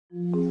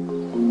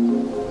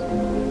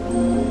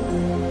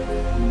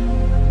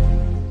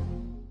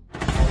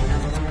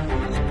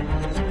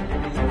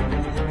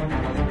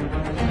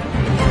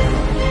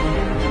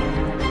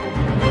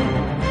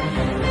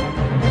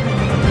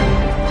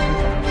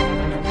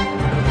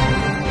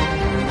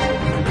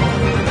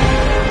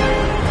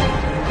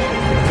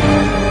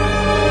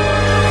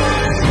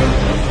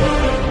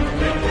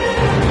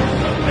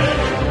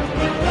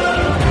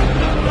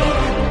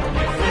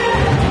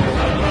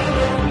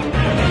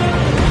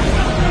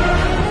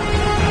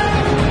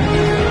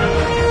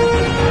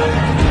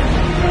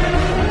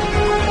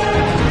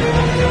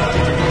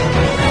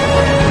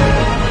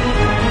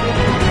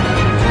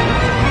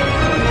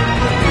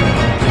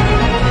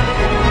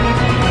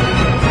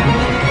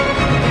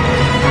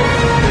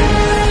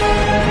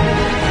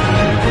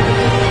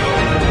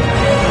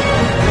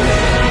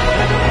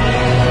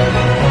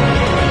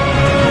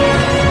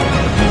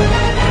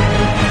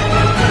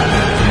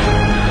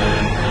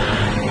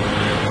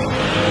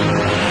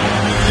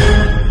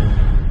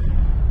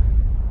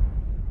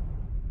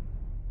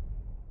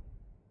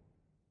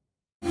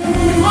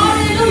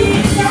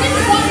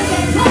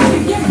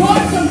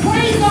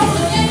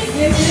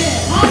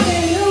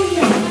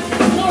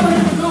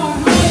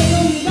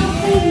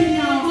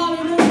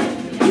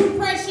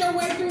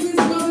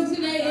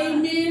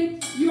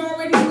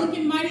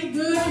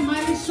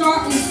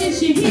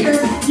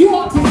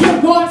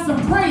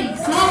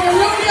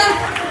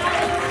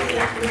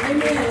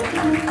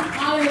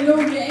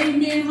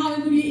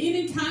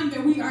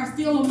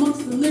still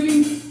amongst the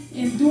living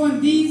and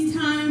during these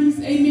times,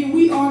 amen,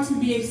 we are to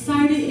be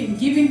excited and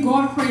giving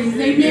God praise.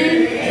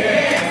 Amen.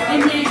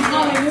 Amen.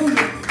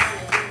 Hallelujah.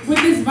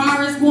 With this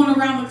virus going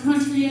around the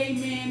country,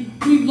 amen,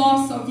 we've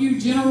lost a few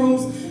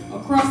generals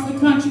across the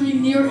country,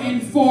 near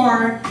and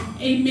far,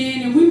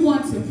 amen, and we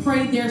want to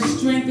pray their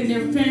strength and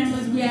their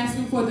families. We ask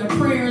for their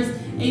prayers,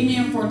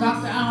 amen, for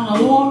Dr.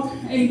 Alan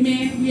Alok,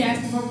 amen. We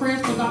ask for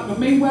prayers for Dr.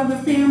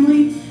 Mayweather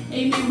family,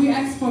 amen. We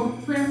ask for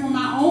prayer for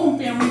my own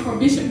family, for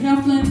Bishop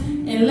Heflin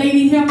and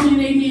Lady Heflin,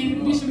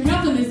 amen. Bishop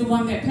Heflin is the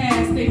one that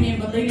passed, amen,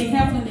 but Lady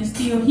Heflin is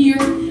still here,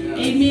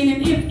 amen.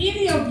 And if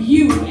any of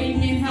you,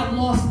 amen, have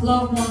lost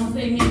loved ones,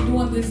 amen,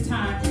 during this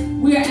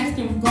time, we are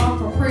asking God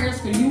for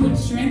prayers for you and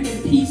strength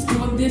and peace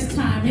during this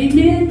time,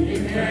 amen.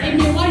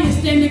 Amen. While you're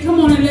standing, come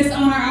on and let's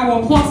honor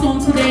our apostle on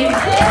today.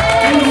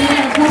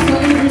 Amen. Apostle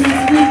Adrian this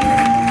week.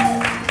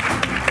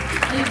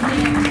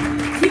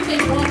 Amen. We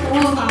thank God for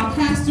all of our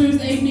pastors,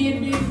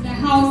 amen, being in the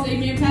house,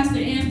 amen. Pastor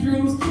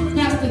Andrews,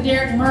 Pastor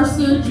Derek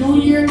Mercer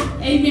Jr.,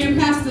 amen.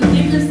 Pastor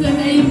Dickerson,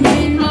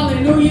 amen.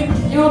 Hallelujah.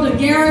 Elder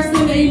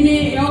Garrison,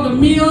 amen. Elder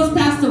Mills,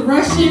 Pastor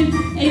Russian,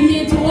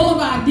 amen. To all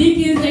of our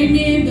deacons,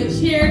 amen. The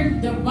chair,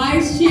 the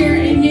vice chair,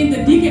 amen.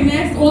 The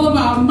deaconess, all of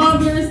our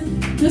mothers,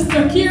 the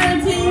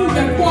security,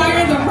 the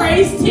choir, the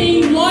praise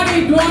team, Lord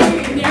and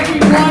glory, and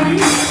everybody.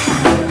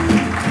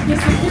 The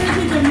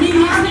security, the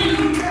meeting team,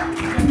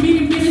 the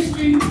meeting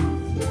ministry.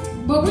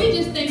 But we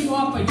just thank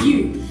God for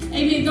you.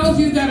 Amen. Those of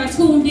you that are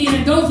tuned in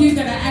and those of you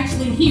that are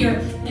actually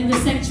here in the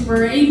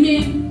sanctuary.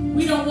 Amen.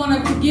 We don't want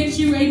to forget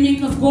you. Amen.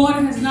 Because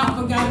God has not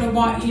forgotten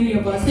about any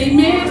of us.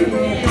 Amen.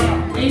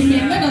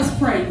 Amen. Let us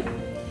pray.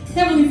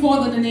 Heavenly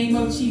Father, in the name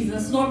of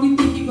Jesus, Lord, we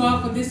thank you,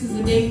 God, for this is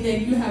a day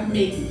that you have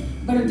made,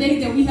 but a day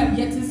that we have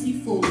yet to see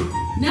fully.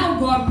 Now,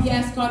 God, we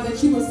ask, God,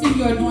 that you will send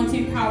your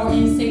anointing power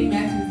in St.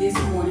 Matthew this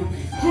morning.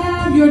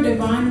 Have your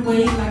divine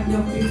way like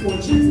never before,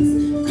 Jesus.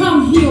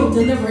 Come, heal,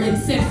 deliver, and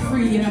set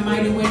free in a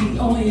mighty way,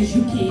 only as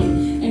you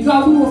can. And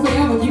God, we will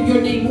forever give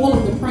your name all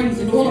of the praise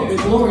and all of the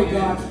glory,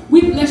 God.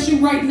 We bless you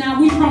right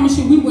now. We promise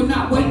you we will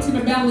not wait till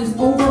the battle is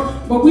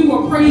over, but we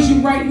will praise you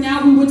right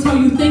now. We will tell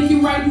you thank you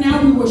right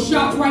now. We will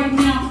shout right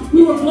now.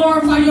 We will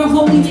glorify your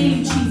holy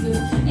name, Jesus.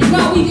 And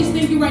God, we just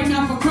thank you right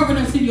now for covering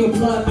us in your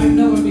blood like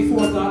never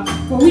before, God.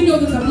 For we know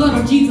that the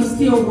blood of Jesus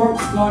still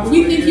works, God.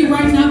 We thank you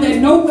right now that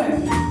no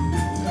weapon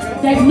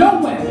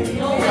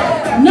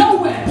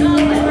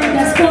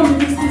that's formed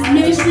against this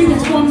ministry,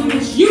 that's formed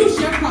against you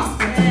shall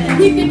prosper. And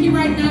we thank you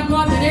right now,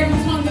 God, that every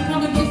tongue that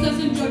comes against us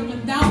in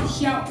judgment, thou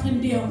shalt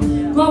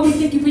condemn. God, we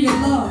thank you for your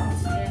love.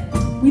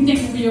 We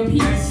thank you for your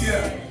peace.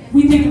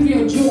 We thank you for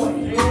your joy.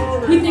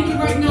 We thank you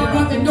right now,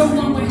 God, that no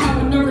one will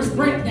have a nervous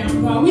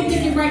breakdown, God. We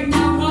thank you right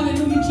now,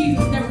 hallelujah,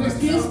 Jesus, that we're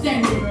still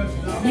standing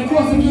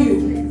because of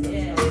you.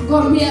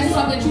 God, we ask,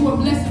 God, that you will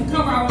bless and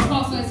cover our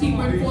apostle as he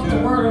bring forth the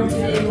word on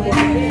today, Lord.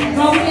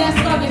 God, we ask,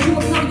 God, that you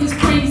will cover this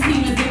praise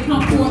team as they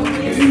come forth with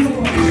the music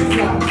of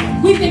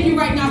God. We thank you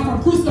right now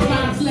for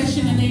crucifying flesh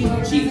in the name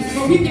of Jesus.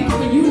 God, we thank you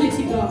for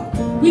unity, God.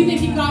 We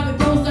thank you, God, that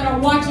those that are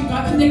watching,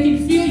 God, that they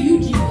can feel you,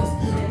 Jesus.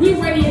 We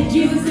radiate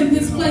Jesus in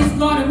this place,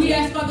 God, and we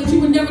ask, God, that you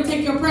would never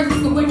take your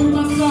presence away from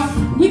us,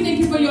 God. We thank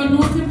you for your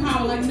anointing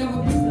power like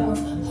never before.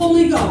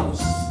 Holy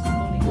Ghost,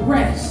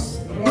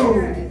 rest,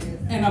 rule,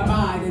 and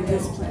abide in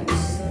this place.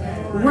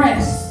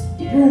 Rest,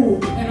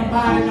 rule, and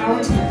abide in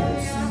our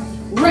temples.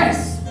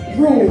 Rest,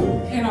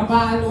 rule, and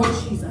abide, Lord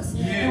Jesus.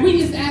 And we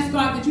just ask,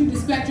 God, that you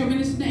dispatch your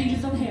ministering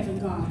angels of heaven,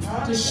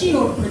 God, to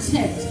shield,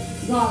 protect,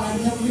 God,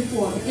 like never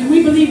before. And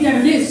we believe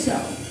that it is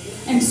so.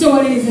 And so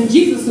it is. In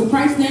Jesus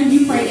Christ's name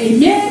we pray.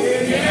 Amen.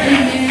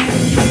 Amen.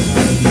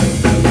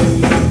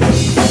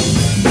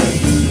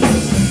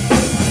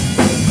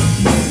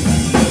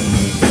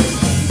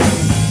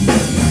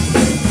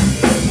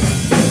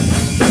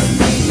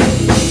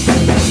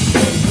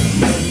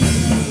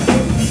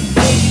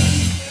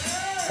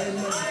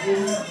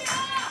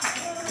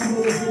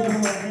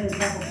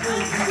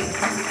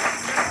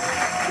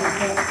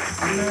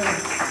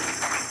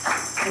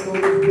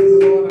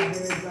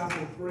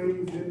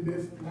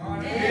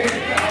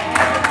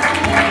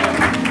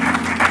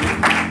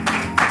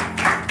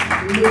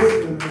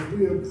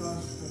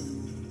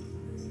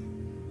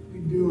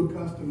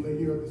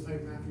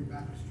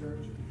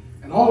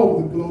 And all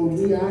over the globe,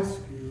 we ask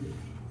you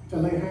to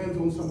lay hands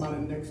on somebody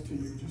next to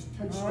you. Just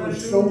touch their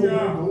shoulder.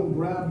 Don't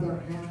grab their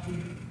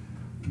hand.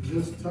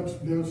 Just touch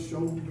their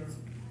shoulder.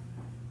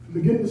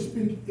 Begin to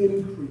speak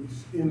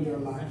increase in their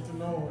life.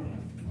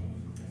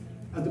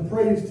 As the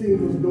praise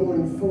team was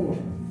going forth,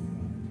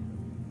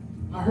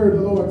 I heard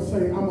the Lord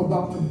say, I'm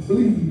about to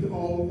bleed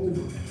all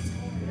over it.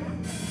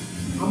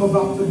 I'm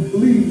about to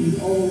bleed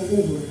all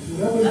over it.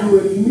 Whatever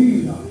you're in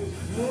need of,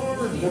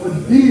 whatever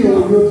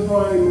deal you're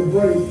trying to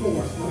bring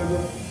forth,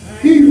 whatever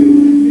healing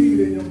you need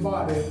in your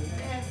body,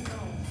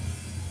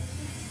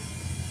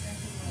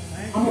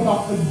 I'm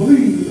about to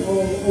bleed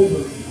all over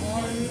it.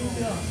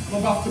 I'm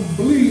about to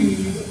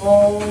bleed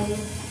all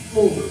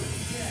over it.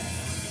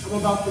 I'm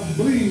about to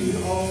bleed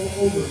all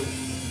over it.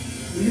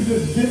 Will you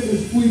just gently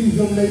squeeze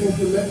your neighbor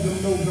to let them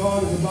know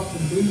God is about to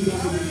bleed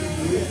over this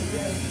situation?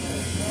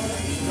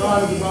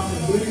 God is about to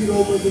bleed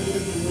over this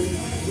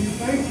situation. We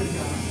thank you,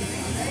 God.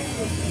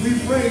 We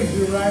praise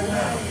you right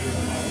now.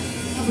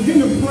 Begin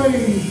to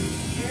praise.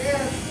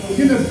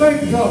 Begin to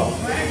thank God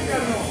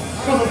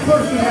for the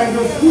person that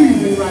you're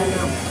squeezing right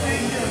now.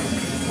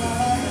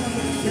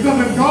 Because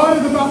if God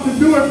is about to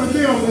do it for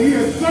them, He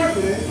is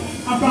certainly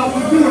about to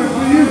do it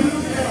for you.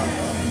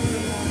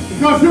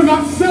 Because you're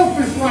not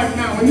selfish right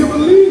now, and you're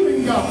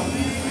believing God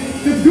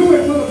to do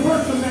it for the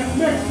person that's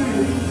next to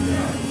you.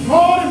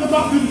 God is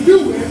about to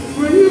do it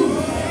for you.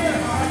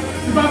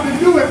 He's about to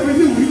do it for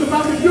you. He's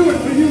about to do it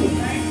for you.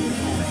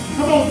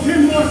 Come on,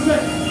 10 more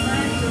seconds.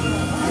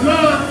 9,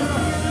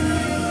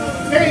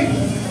 8.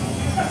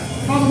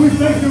 Father, we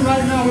thank you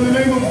right now in the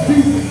name of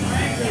Jesus.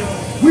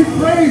 We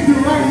praise you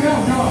right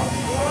now, God,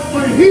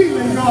 for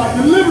healing, God,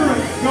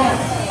 deliverance, God,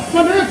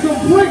 financial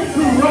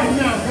breakthrough right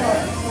now, God.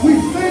 We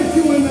thank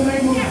you in the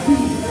name of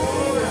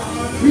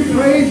Jesus. We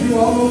praise you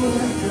all over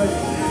this place.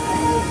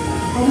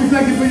 And we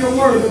thank you for your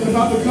word that's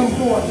about to come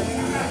forth.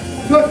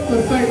 Touch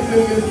the saints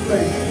in this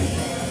place.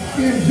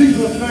 In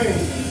Jesus' name.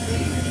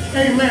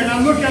 Amen. Now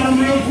look at them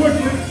real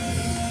quickly.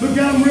 Look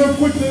at them real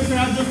quickly and say,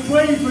 I just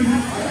prayed for you.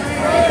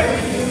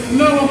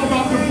 Now I'm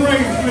about to pray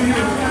for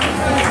you.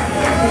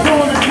 So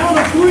on the count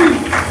of 3,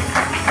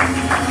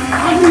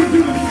 I need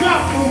you to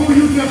shout for who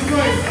you just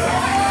prayed.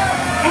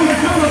 On the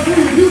count of 3,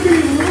 if you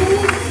need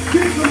room,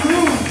 get some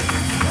room.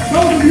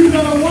 Those of you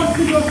that are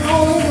watching us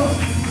all over,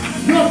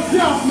 your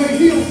shout may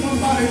heal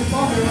somebody's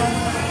body right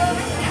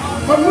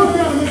now. But look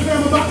at them and say,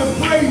 I'm about to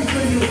pray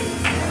for you.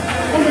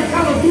 On the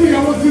count of 3, I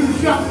want you to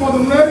shout for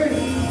them. Ready?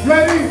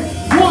 Ready?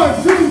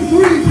 1, 2,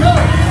 3, go!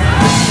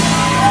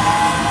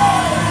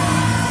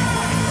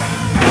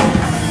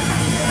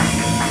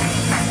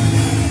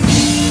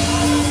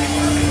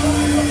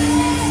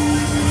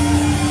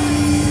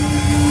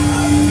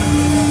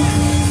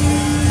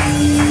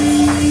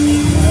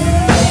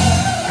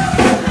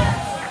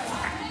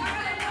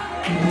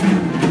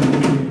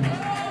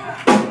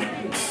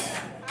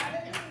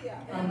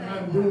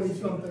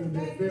 Something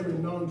that's very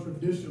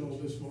non-traditional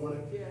this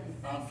morning.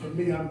 For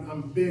me,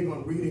 I'm big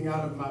on reading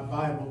out of my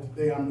Bible.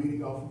 Today I'm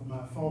reading off of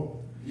my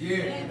phone.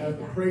 As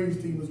the praise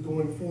team was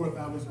going forth,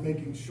 I was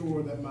making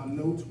sure that my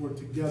notes were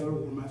together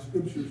or my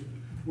scriptures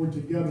were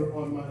together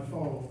on my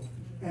phone.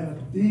 And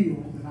a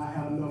deal that I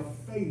had enough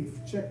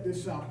faith, check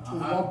this out, to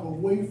walk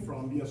away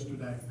from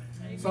yesterday.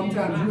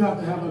 Sometimes you have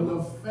to have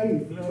enough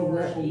faith to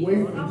walk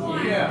away from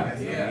something.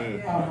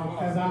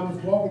 As I was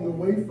walking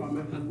away from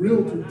it, the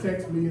realtor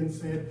texted me and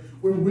said,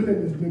 we're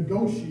willing to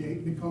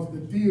negotiate because the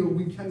deal,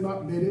 we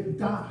cannot let it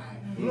die.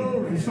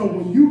 And so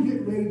when you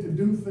get ready to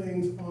do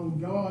things on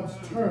God's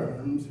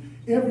terms,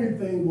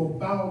 everything will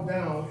bow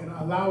down and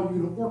allow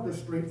you to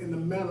orchestrate in the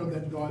manner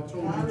that God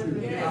told you to.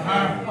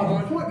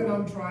 The point that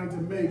I'm trying to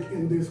make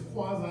in this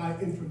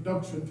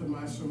quasi-introduction to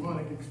my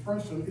sermonic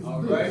expression is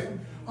this.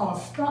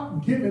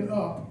 Stop giving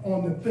up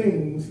on the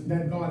things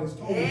that God has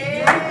told you to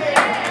do.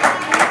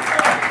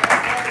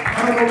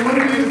 I don't know what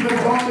it is that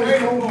God has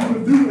told you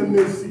to do in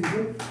this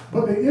season,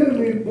 but the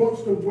enemy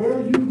wants to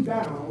wear you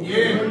down and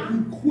make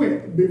you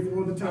quit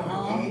before the time.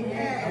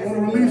 I want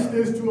to release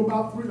this to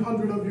about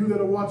 300 of you that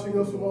are watching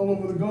us from all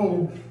over the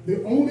globe.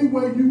 The only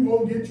way you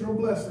won't get your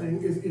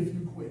blessing is if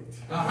you quit.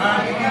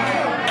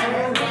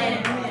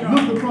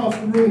 Look across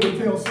the room and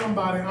tell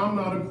somebody, I'm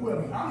not a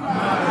quitter.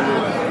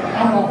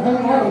 I'm going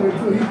to hold on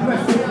until he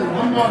blesses me.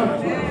 I'm not a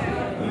quitter.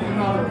 I'm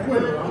not a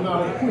quitter. I'm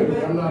not a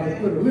quitter. I'm not a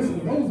quitter.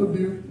 Listen, those of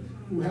you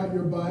who have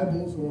your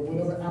Bibles or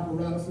whatever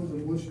apparatuses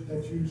in which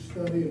that you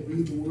study and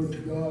read the Word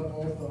of God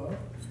off of,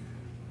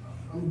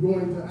 I'm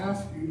going to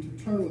ask you to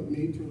turn with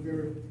me to a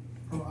very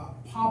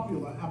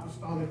popular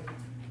apostolic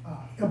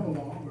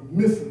epilogue or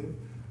missive,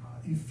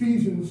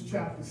 Ephesians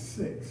chapter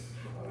 6.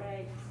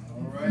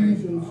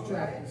 Ephesians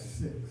chapter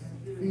 6.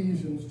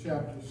 Ephesians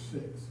chapter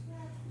 6.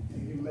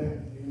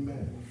 Amen.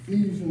 Amen.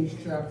 Ephesians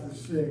chapter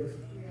 6,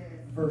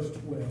 verse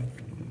 12.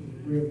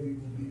 Really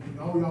will be.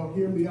 All y'all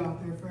hear me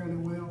out there fairly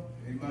well?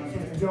 Amen.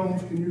 Sister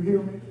Jones, can you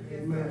hear me?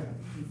 Amen.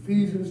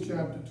 Ephesians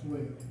chapter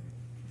 12.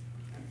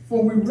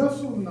 For we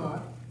wrestle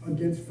not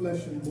against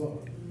flesh and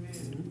blood.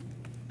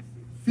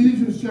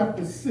 Ephesians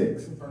chapter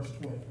 6, verse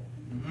 12.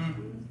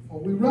 For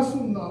we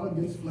wrestle not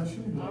against flesh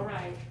and blood,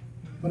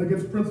 but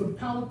against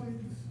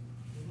principalities,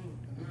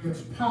 and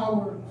against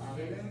powers,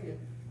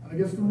 and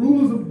against the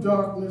rulers of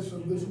darkness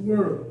of this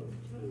world,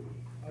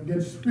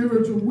 against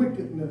spiritual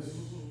wickedness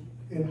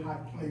in high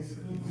places.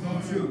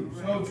 So true,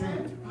 so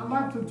true. I'd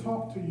like to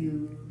talk to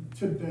you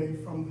today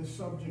from the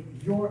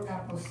subject, your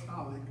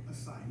apostolic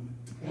assignment.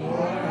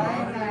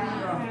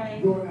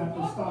 Your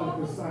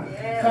apostolic assignment.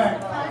 In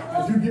fact,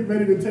 as you get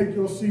ready to take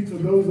your seats, or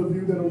those of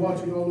you that are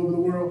watching all over the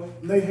world,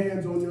 lay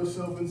hands on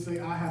yourself and say,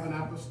 I have an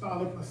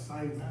apostolic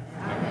assignment.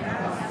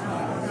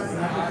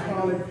 An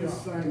apostolic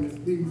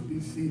assignment. Please be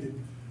seated.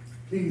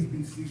 Please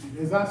be seated.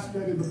 As I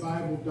study the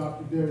Bible,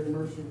 Dr. Derek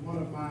Mercer, one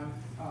of my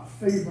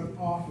favorite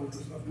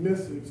authors of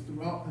missives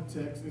throughout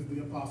the text is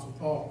the Apostle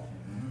Paul.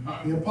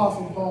 The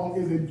Apostle Paul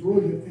is a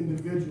brilliant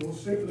individual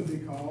simply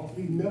because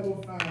he never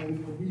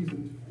finds a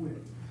reason to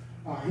quit.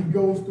 He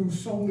goes through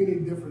so many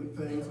different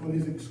things on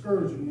his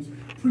excursions,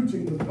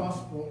 preaching the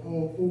gospel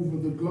all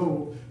over the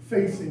globe,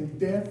 facing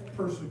death,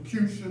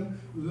 persecution,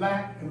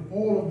 lack, and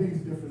all of these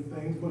different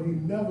things, but he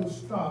never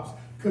stops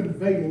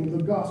conveying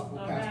the gospel,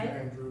 Pastor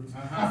Andrews.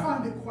 I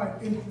find it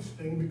quite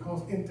interesting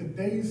because in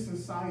today's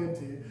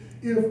society,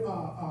 if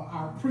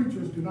our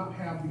preachers do not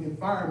have the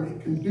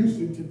environment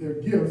conducive to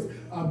their gifts,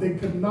 they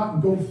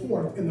cannot go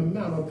forth in the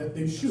manner that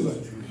they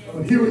should.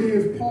 But here it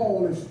is,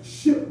 Paul is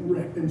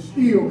shipwrecked and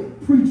still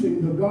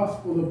preaching the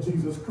gospel of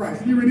Jesus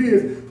Christ. Here it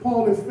is,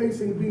 Paul is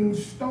facing being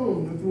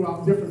stoned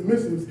throughout different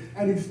missives,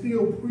 and he's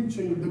still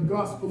preaching the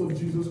gospel of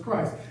Jesus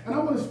Christ. And I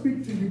want to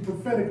speak to you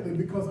prophetically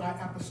because I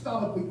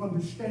apostolically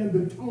understand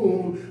the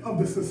tone of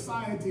the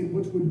society in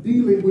which we're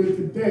dealing with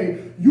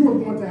today. You are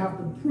going to have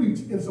to preach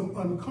in some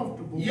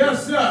uncomfortable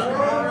Yes,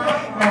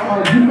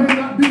 sir. You may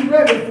not be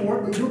ready for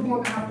it, but you're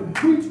going to have to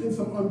preach in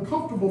some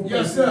uncomfortable places.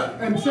 Yes, sir.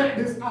 And check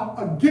this out,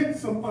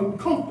 against some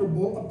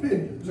uncomfortable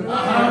opinions. There's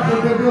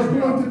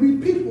going to be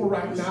people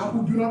right now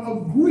who do not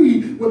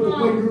agree with the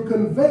way you're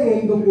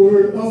conveying the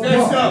word of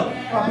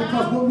God.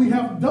 Because what we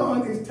have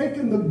done is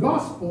taken the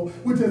gospel,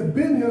 which has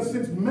been here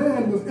since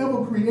man was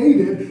ever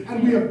created,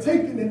 and we have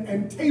taken it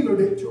and tailored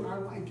it to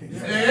our liking.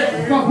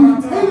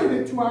 Because we tailored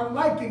it to our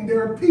liking,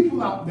 there are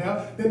people out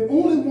there that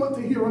only want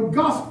to hear a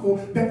gospel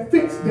that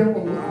fits their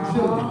own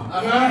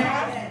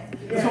agenda.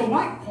 And so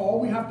like Paul,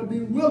 we have to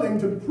be willing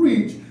to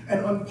preach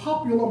an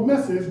unpopular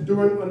message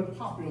during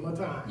unpopular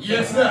times.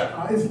 Yes,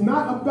 sir. It's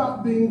not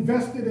about being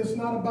vested. It's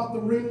not about the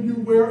ring you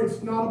wear.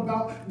 It's not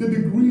about the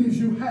degrees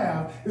you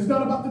have. It's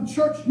not about the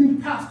church you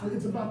pastor.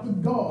 It's about the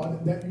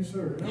God that you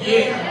serve.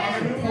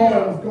 Yeah.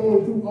 Paul is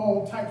going through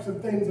all types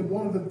of things, and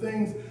one of the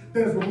things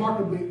that is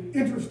remarkably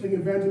interesting,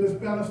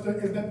 Evangelist Bannister,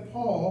 is that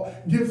Paul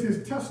gives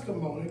his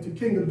testimony to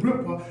King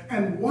Agrippa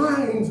and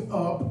winds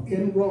up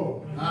in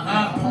Rome.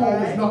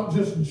 Paul is not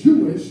just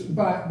Jewish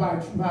by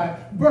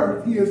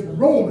birth. He is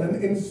Roman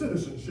in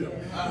citizenship.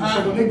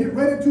 So when they get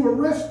ready to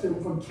arrest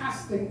him for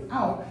casting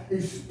out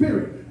a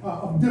spirit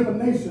of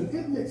divination,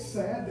 isn't it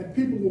sad that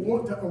people will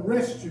want to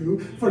arrest you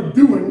for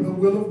doing the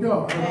will of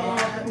God?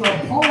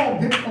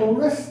 Paul gets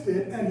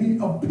arrested and he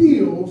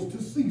appeals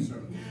to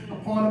Caesar.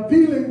 Upon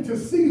appealing to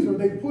Caesar,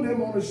 they put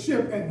him on a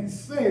ship and he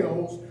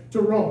sails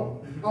to Rome.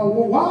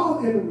 While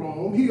in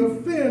Rome, he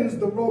offends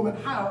the Roman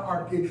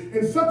hierarchy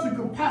in such a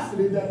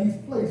capacity that he's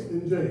placed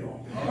in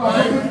jail.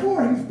 But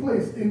before he's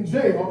placed in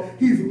jail,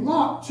 he's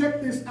locked, check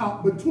this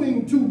out,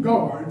 between two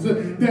guards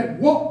that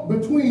walk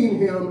between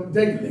him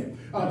daily.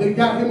 They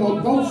got him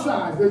on both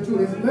sides. They're to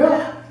his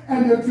left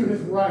and they're to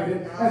his right.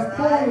 And as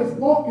Paul is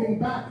walking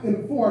back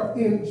and forth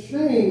in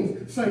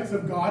chains, saints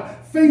of God,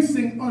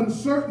 facing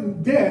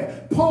uncertain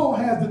death, Paul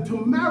has the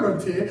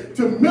temerity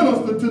to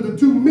minister to the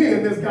two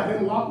men that's got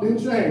him locked in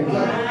chains.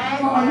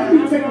 Let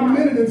me take a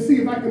minute and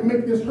see if I can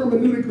make this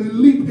hermeneutically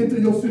leap into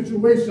your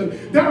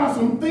situation. There are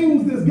some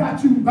things that's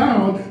got you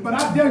bound, but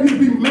I dare you to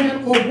be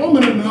man or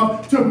woman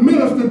enough to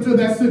minister to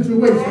that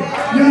situation.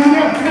 You may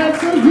have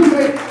cancer, you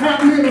may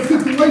have me in a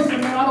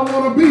situation that I don't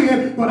want to be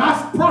in, but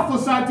I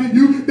prophesy to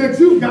you that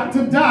you've got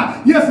to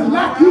die. Yes,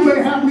 lack, you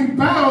may have me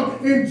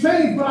bound in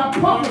chains, but I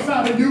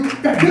prophesy to you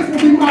that this will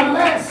be my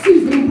last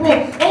season, bro.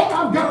 All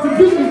I've got to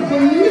do is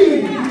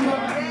believe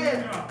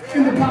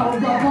in the power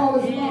of God. Paul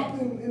is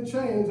locked in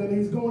chains, and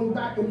he's going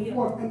back and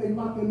forth, and they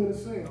lock him in a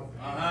cell.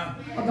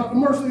 Dr.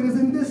 Mercer, it is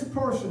in this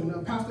portion,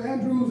 Pastor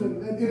Andrews,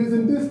 and it is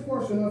in this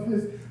portion of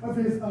his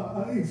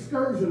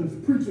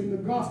excursions preaching the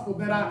gospel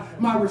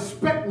that my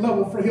respect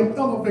level for him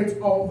elevates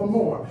all the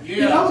more.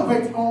 It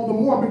elevates all the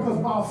more because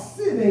while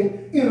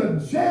sitting in a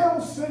jail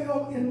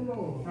cell in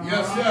Rome,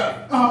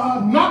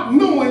 not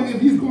knowing if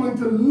he's going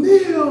to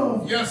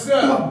live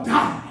or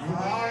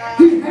die,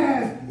 he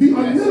has the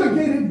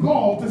unmitigated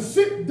gall to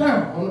sit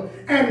down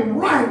and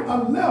write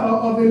a letter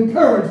of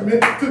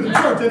encouragement to the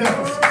church at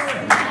Ephesus.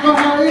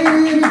 It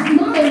is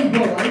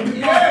mind-blowing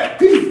because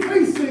he's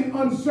facing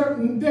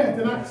uncertain death.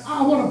 And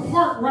I want to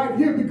park right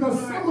here because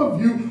some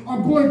of you are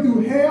going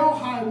through hell,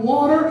 high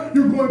water.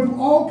 You're going through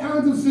all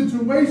kinds of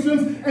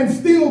situations, and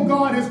still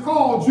God has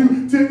called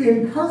you to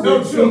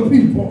encourage some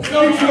people.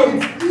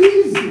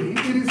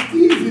 It is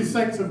easy,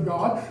 saints of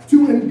God,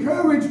 to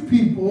encourage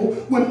people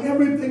when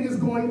everything is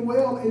going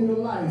well in your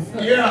life.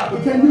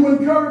 But can you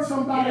encourage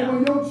somebody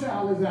when your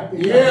child is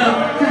acting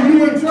up? Can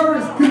you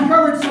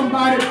encourage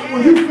somebody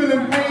when you're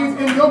feeling pains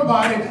in your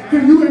body?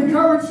 Can you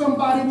encourage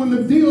somebody when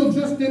the deal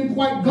just didn't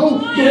quite go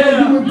the way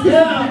you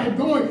anticipated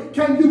going?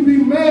 Can you be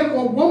man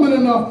or woman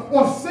enough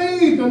or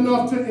saved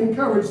enough to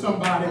encourage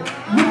somebody?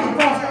 Look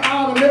across the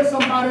aisle and let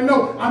somebody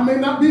know, I may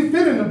not be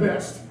feeling the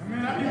best,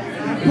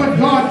 but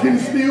God can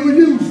still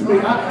use me.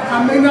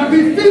 I may not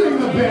be feeling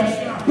the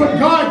best, but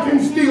God can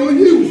still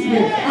use me.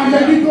 I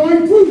may be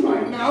going through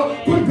right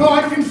now, but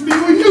God can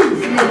still use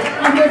me.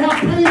 I may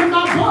have pain in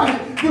my body,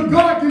 but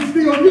God can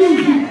still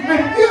use you.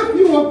 And if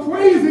you are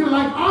crazy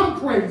like I'm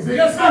crazy,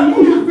 yes, I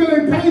know you're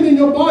feeling pain in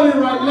your body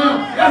right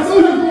now. Yes, I know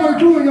you're going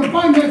through in your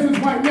finances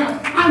right now.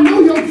 I know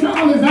your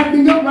child is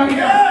acting up right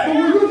now. But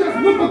when you just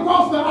look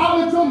across the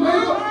aisle at your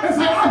neighbor and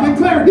say, I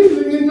declare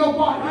healing in your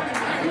body.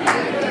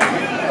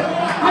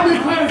 I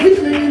declare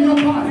healing in your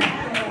body.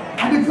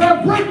 I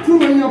declare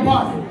breakthrough in your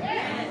body.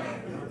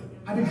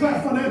 I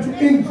declare financial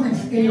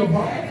increase in your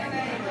body.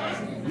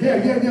 Yeah.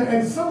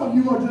 And some of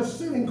you are just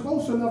sitting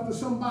close enough to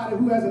somebody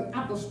who has an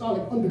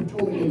apostolic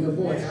undertone in their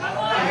voice.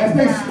 As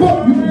they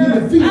spoke, you begin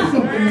to feel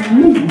something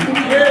move.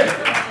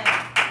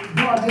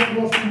 God just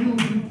wants to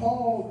use you.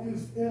 Paul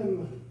is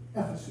in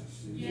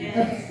Ephesus.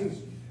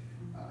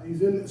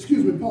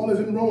 Paul is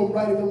in Rome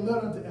writing a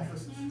letter to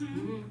Ephesus.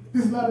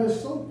 This letter is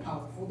so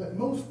powerful that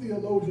most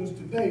theologians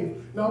today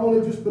not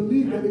only just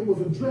believe that it was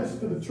addressed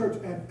to the church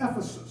at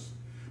Ephesus,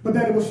 but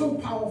that it was so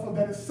powerful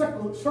that it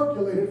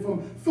circulated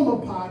from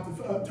Philippi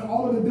to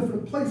all of the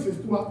different places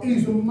throughout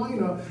Asia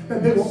Minor,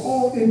 that they were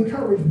all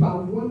encouraged by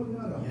one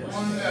letter.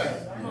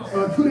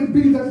 Could it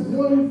be that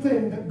one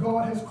thing that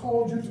God has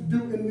called you to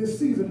do in this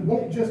season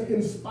won't just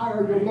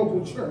inspire your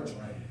local church,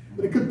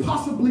 but it could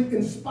possibly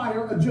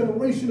inspire a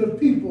generation of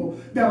people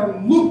that are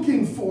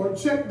looking for,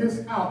 check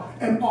this out,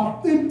 an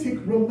authentic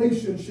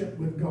relationship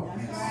with God.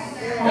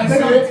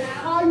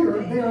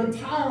 They are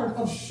tired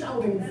of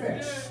shouting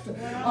fest.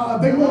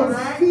 They want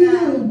to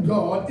feel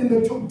God in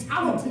the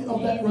totality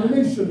of that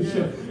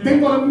relationship. They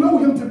want to know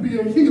Him to be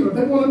a healer.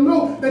 They want to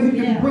know that He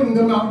can bring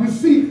them out. You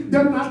see,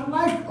 they're not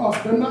like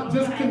us. They're not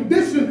just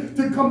conditioned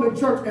to come to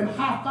church and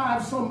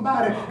high-five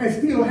somebody and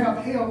still have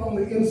hell on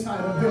the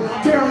inside of them.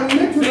 They're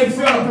literally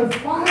trying to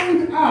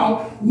find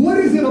out what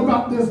is it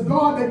about this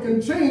God that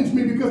can change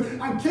me, because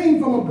I came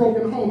from a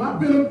broken home. I've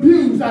been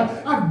abused.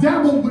 I've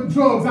dabbled with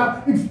drugs.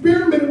 I've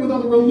experimented with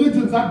other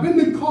religions. I've been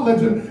to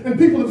college and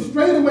people have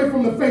strayed away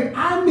from the faith.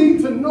 I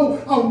need to know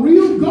a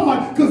real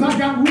God because I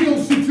got real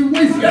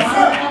situations. I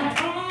have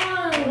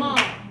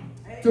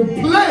time to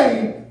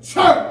play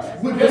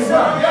church with this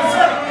God.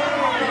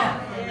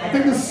 I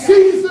think the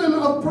season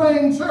of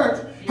praying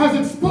church has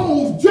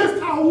exposed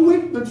just how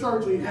weak the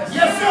church is.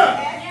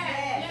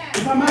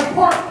 If I might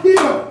park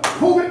here,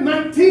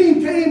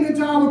 COVID-19 came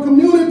into our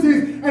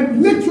communities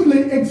and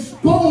literally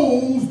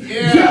exposed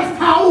just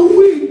how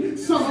weak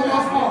some of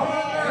us are.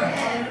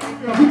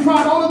 We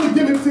tried all of the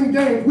gimmicks and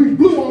games. We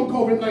blew on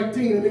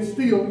COVID-19 and it's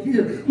still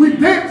here. We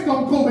danced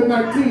on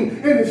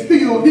COVID-19 and it's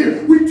still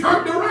here. We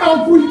turned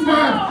around 3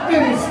 times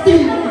and it's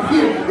still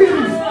here. It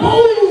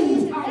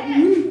exposed how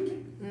weak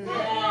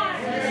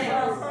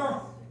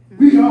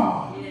we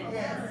are.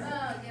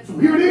 So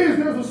here it is.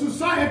 There's a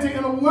society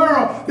in a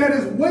world that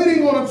is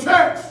waiting on a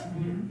church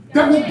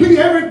that will be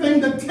everything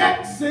the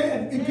text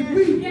said it could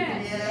be.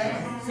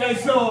 Say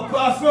so,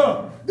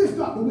 Apostle. This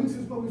Dr. Weeks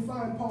is where we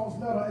find Paul's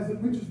letter as it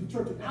reaches the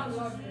church at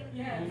Ephesus.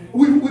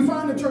 We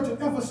find the church at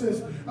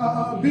Ephesus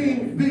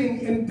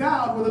being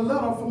endowed with a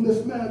letter from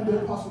this man, the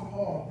Apostle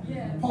Paul.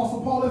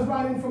 Apostle Paul is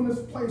writing from this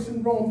place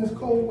in Rome, this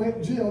cold,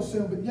 wet jail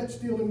cell, but yet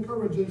still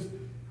encourages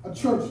a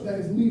church that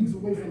is leagues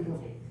away from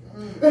him.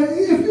 And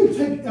if you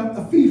take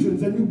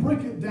Ephesians and you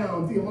break it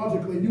down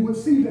theologically, you would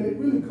see that it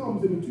really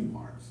comes into 2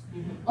 parts.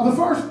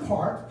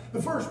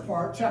 The first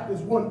part,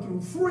 chapters 1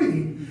 through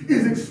 3,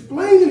 is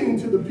explaining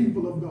to the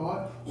people of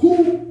God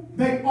who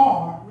they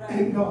are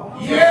in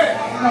God.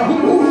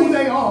 Who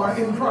they are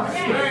in Christ.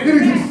 It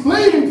is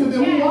explaining to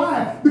them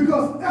why.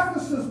 Because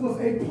Ephesus was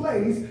a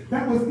place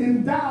that was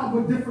endowed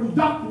with different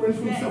doctrines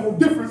from several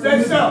different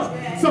religions,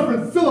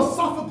 several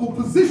philosophical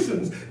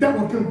positions that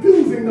were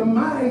confusing the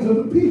minds of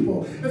the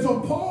people. And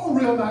so Paul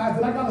realized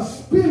that I got to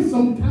spend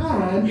some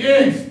time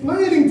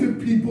explaining to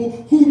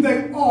people who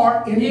they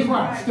are in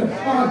Christ.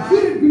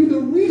 Could it be the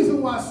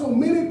reason why so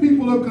many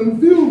people are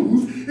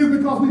confused is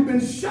because we've been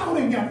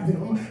shouting at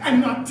them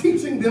and not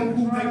teaching them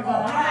who they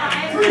are.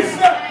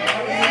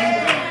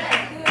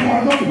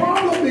 The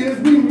problem is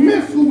we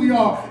miss who we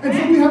are. And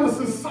so we have a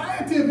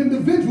society of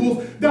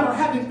individuals that are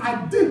having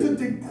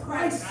identity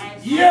crisis.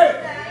 They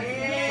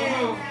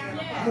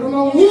don't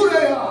know who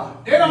they are.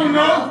 They don't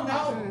know.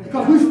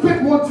 Because we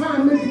spent more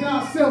time making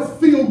ourselves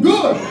feel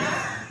good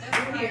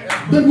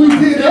than we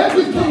did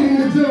educating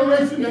the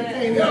generation that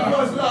came in.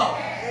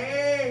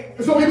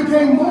 And so it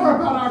became more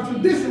about our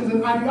traditions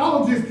and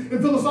ideologies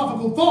and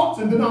philosophical thoughts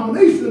and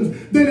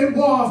denominations than it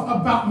was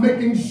about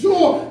making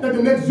sure that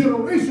the next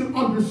generation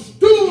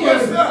understood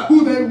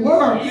who they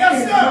were in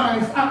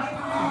Christ.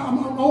 I'm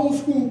an old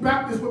school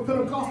Baptist with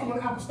Pentecostal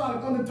and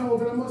Apostolic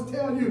undertones, and I must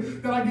tell you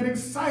that I get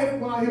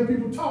excited when I hear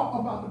people talk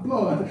about the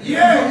blood. So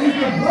it's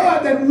the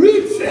blood that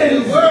reaches.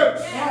 It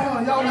works.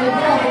 Y'all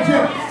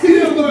see,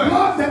 it's the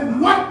blood that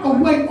wiped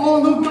away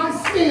all of my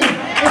sin.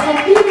 And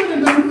so even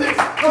in the midst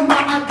of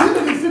my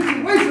identity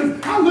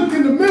situations, I look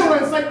in the mirror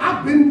and say,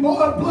 I've been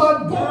blood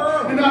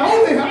bought. And not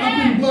only have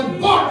I been blood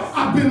bought,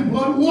 I've been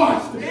blood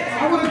washed.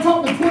 I want to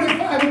talk to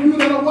 25 of you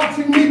that are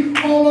watching me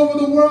all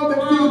over the world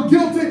that feel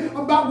guilty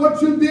about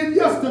what you did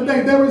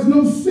yesterday. There is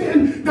no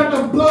sin that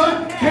the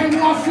blood can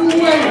wash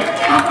away.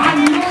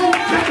 I know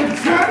that the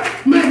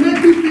church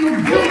may be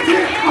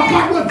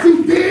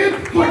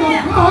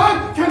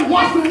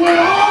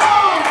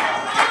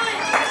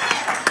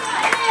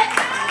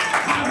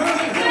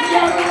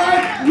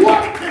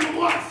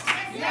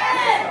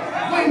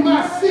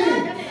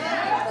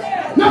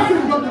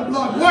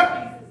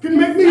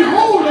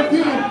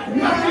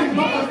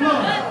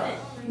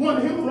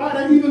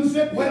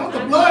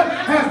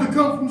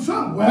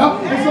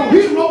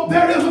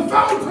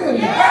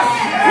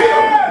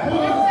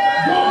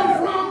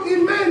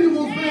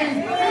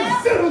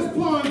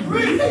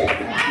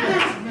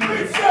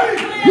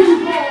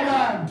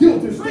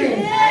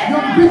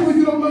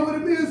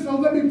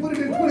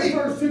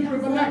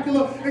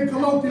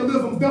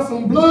there's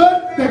some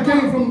blood that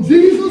came from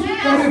Jesus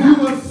that if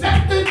you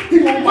accept it, he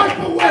will wipe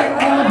away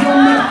all of your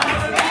mess.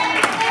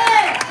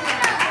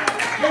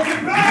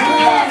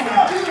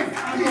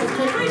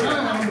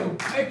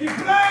 Make it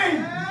plain.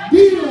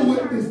 Deal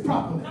with this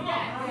properly.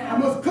 I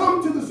must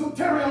come to the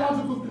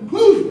soteriological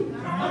conclusion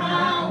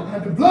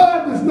that the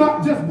blood does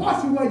not just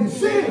wash away your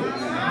sin.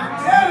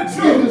 If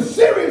you're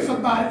serious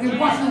about it, it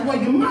washes away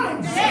your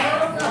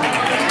mindset.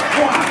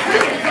 Oh, I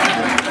feel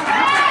something.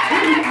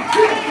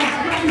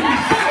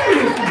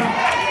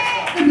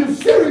 If you're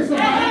serious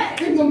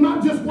about it, it will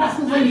not just wash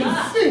away your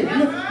sin,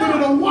 but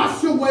it'll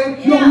wash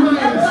away your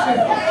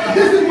mindset.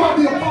 This is why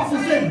the apostle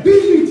said, be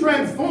ye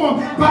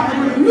transformed by the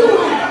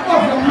renewing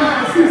of your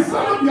mind. See,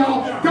 some of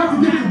y'all got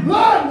to get your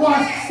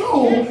blood-washed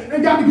soul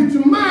and got to get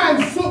your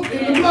mind soaked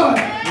in the blood.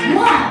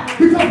 Why?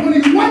 Because when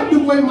he wiped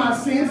away my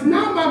sins,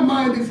 now my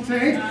mind is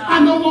changed. I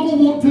no longer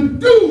want to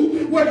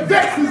do what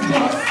vexes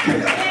God's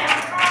spirit.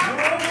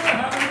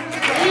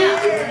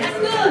 That's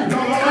good.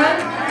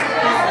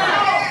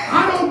 I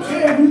don't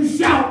care if you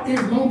shout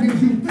as long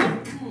as you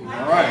think.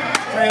 All right.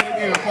 Say it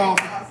again,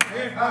 Apostle.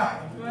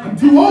 I'm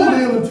too old to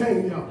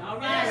entertain y'all. All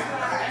right.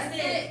 That's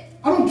it.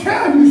 I don't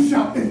care if you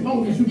shout as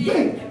long as you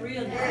think.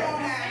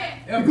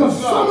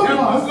 Because some of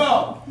us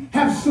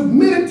have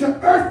submitted to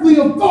earthly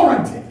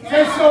authority.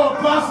 Say so,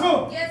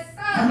 Apostle. Yes,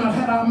 sir. Have not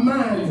had our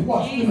minds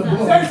washed in the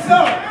blood. Say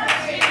so.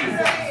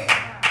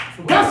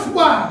 That's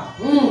why.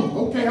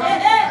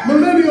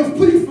 Millennials,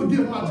 please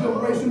forgive my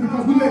generation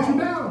because we let you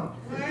down.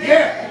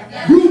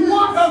 Yeah. You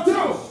watched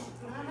us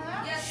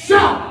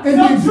shout and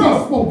then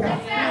just spoke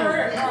out.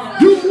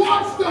 You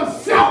watched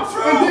us shout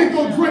and then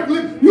go drink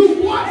liquor.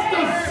 You watched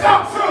us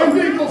shout and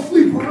then go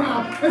sleep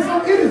around. And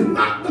so it is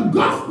not the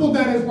gospel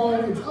that is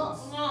wrong with us.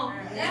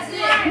 That's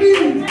it.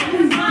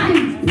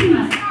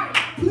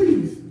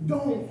 Please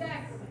don't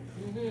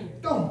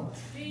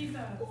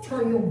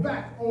turn your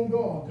back on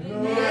God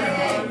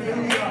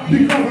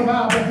because of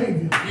our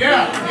behavior.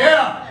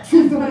 Yeah.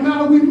 Truth of the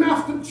matter, we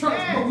mastered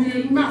church, but we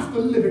didn't master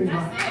living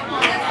right.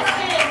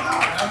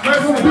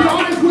 To be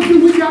honest with you,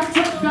 we got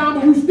church down,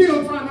 but we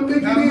still trying to make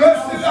it in.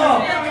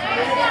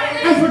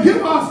 And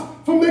forgive us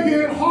for making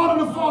it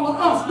harder to follow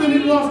us than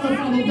it was to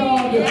follow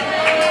God.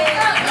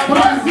 But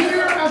I'm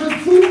here as a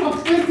true,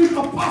 authentic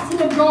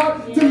apostle of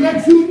God to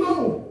let you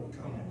know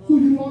who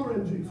you are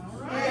in Jesus.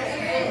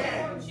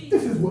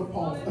 This is what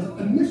Paul's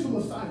initial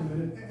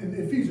assignment in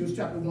Ephesians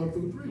chapter 1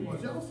 through 3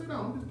 was. Y'all sit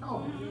down, I'm just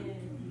talking.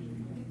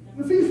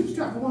 In Ephesians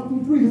chapter 1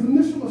 through 3, his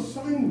initial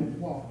assignment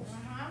was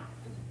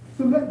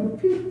to let the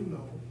people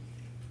know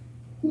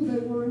who they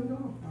were in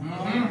God.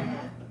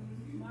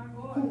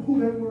 Who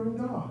they were in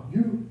God.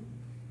 You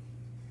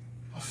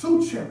are so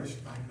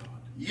cherished by God.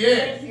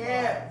 Yes.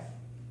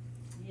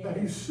 That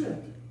he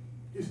sent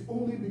his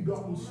only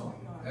begotten Son.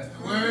 That's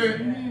the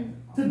word.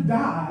 To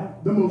die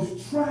the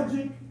most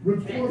tragic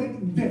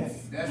recorded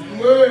death. That's the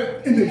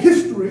word. In the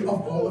history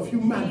of all of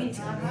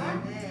humanity.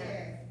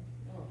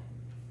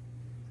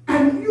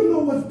 And you know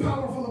what's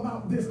powerful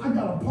about this? I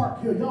got a part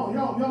here. Y'all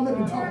let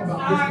me talk about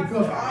this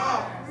because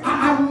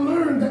I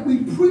learned that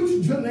we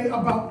preach, Janae,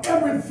 about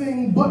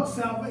everything but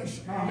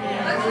salvation.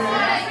 That's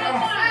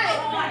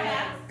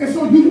right. And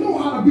so you know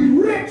how to be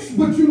rich,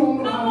 but you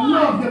don't know how to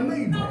love your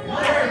neighbor.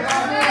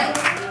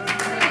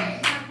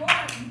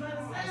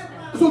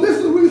 So this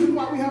is the reason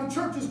why we have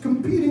churches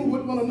competing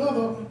with one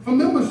another for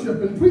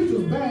membership, and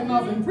preachers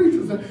bad-mouthing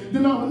preachers, and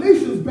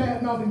denominations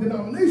bad-mouthing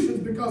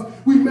denominations, because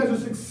we measure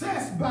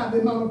success by the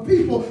amount of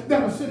people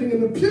that are sitting in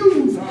the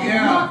pews,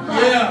 not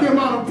by the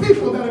amount of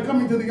people that are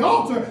coming to the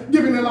altar,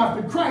 giving their life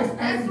to Christ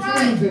and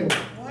changing.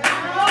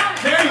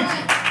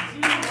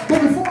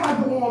 But before I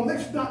go on,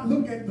 let's not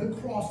look at the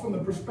cross from the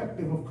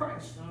perspective of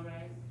Christ.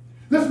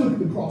 Let's look at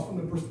the cross from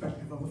the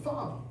perspective of the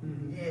Father.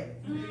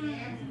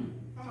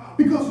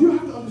 Because you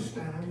have to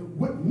understand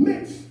what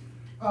makes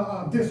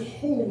this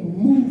whole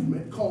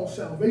movement called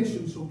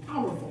salvation so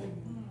powerful.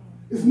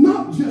 It's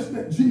not just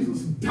that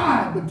Jesus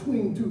died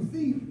between two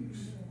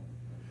thieves,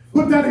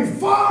 but that a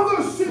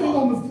Father sitting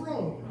on the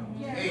throne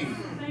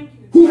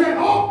who had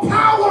all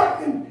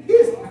power in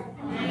his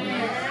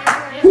hand,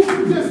 who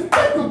could just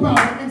think about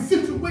it and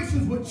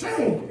situations would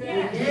change,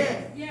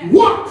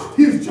 watched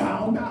his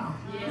child die.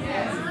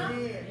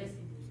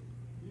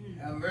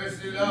 Have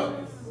mercy,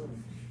 Lord.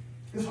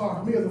 It's hard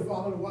for me as a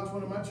father to watch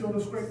one of my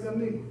children scrape their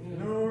knee.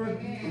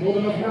 I'm old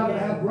enough now to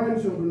have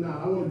grandchildren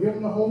now. I want to give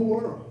them the whole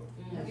world.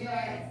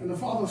 And the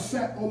father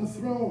sat on the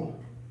throne.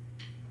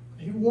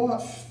 He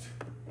watched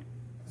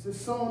as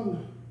his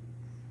son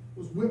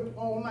was whipped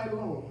all night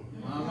long.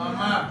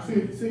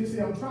 See,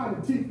 I'm trying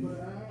to teach, but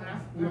I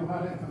don't know how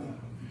that comes out.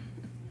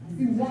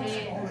 He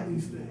watched all of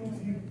these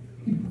things.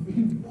 He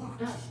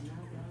watched.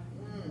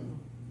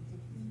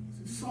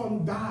 His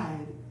son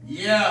died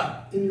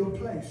in your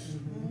place.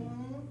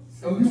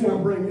 So you want to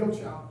bring your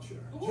child to church.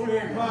 I'm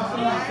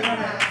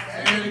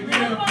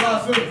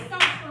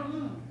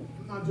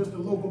not just a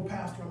local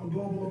pastor, I'm a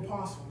global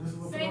apostle. This is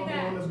a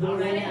phenomenon that's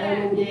going on all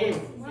over the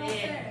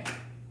world.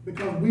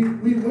 Because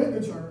we went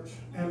to church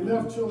and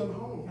left children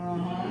home.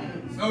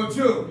 So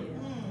true.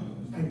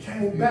 and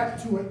came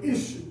back to an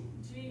issue.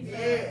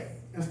 Yes.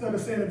 Instead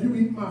of saying, if you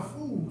eat my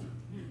food,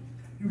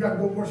 you got to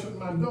go worship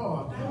my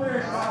dog.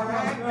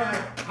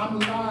 I'm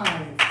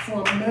live,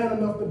 so I'm man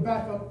enough to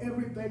back up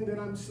everything that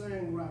I'm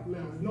saying right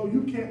now. No,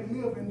 you can't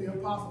live in the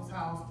apostles'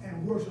 house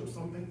and worship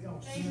something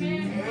else.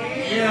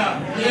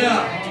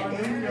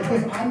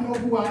 Because I know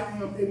who I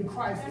am in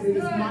Christ, and it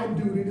is my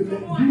duty to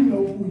let you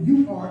know who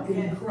you are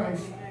in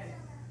Christ.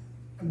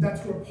 And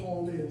that's where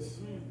Paul is.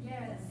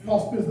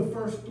 Paul spends the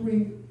first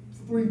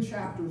three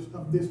chapters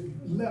of this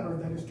letter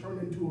that is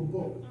turned into a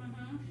book,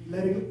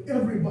 letting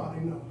everybody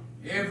know.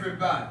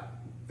 Everybody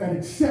that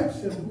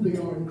accepts him who they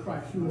are in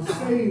Christ. You are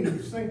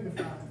saved,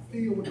 sanctified,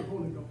 filled with the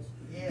Holy Ghost.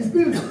 He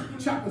spends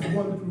chapters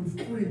 1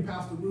 through 3,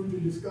 Pastor Rudy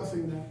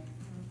discussing that.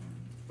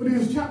 But it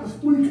is chapters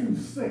 3 through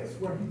 6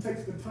 where he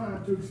takes the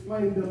time to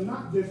explain to them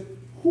not just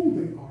who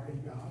they are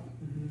in God,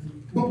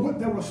 but what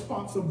their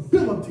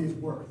responsibilities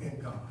were in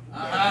God.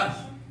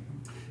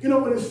 You know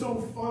what is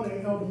so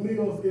funny, Elder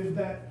Mills, is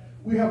that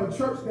we have a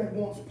church that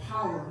wants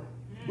power,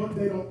 but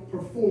they don't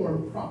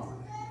perform properly.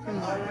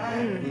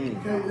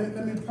 Okay,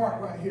 let me park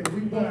right here.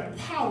 We want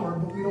power,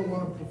 but we don't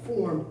want to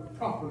perform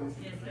properly.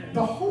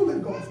 The Holy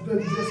Ghost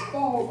doesn't just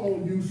fall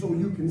on you so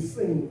you can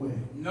sing well.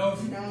 No.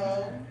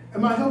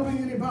 Am I helping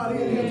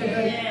anybody in here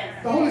today?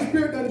 The Holy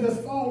Spirit doesn't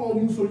just fall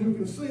on you so you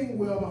can sing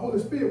well. The Holy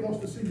Spirit wants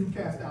to see you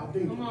cast out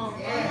demons.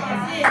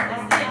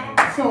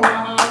 So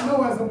I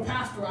know as a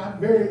pastor,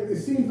 it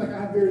seems like I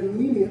have very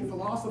lenient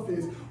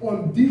philosophies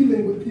on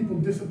dealing with people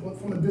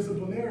from a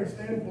disciplinary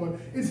standpoint.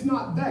 It's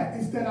not that.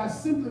 It's that I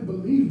simply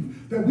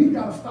believe that we've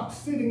got to stop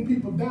sitting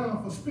people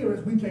down for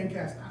spirits we can't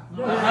cast out.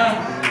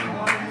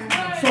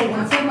 So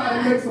when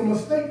somebody makes a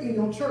mistake in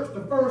your church,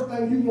 the first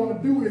thing you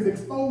want to do is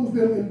expose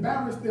them,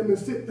 embarrass them, and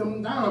sit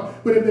them down.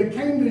 But if they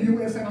came to you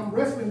and said, I'm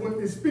wrestling with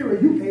this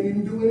spirit, you can't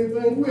even do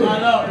anything with it.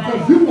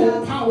 Because you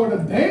want power to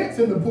dance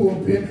in the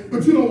pulpit,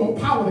 but you don't want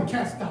power to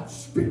cast out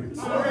spirits.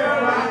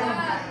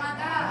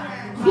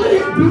 Could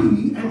it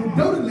be, and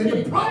undoubtedly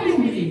the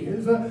problem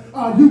is,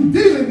 you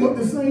dealing with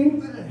the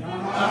same thing.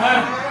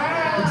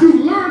 But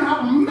you learn how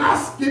to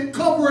mask it,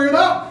 cover it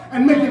up,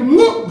 and make it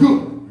look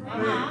good.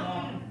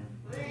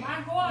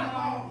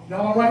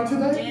 Y'all all right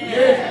today?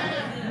 Yes.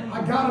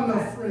 I got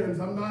enough friends.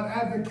 I'm not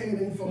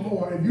advocating for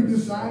more. If you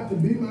decide to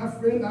be my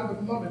friend, I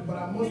would love it. But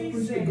I must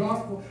preach the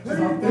gospel as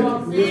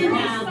authentically as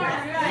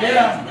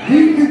possible.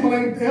 These people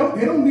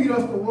they don't need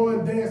us to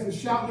run, dance, and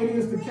shout. They need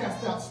us to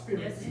cast out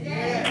spirits.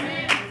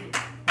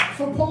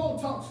 So Paul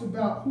talks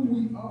about who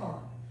we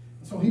are.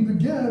 So he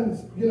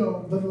begins,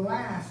 the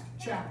last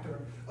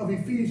chapter of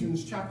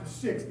Ephesians, chapter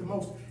 6, the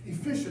most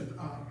efficient,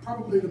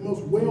 probably the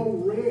most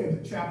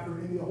well-read chapter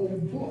in the whole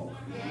book,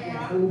 the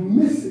whole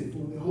missive,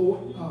 or the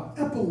whole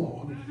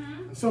epilogue.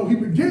 So he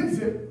begins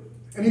it,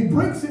 and he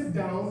breaks it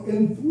down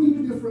in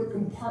 3 different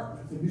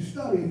compartments. If you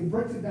study it, he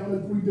breaks it down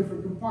in 3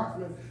 different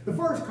compartments. The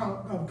first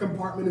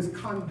compartment is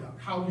conduct,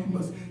 how we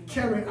must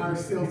carry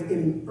ourselves in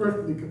an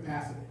earthly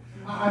capacity.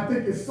 I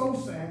think it's so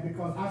sad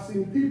because I've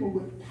seen people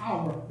with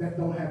power that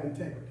don't have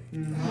integrity.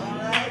 Come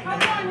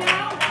on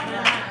now.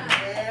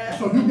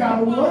 So you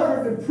got a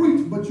word to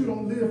preach, but you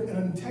don't live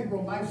an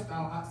integral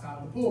lifestyle outside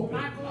of the pulpit.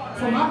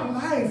 So my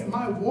life,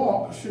 my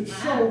walk should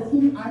show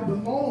who I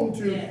belong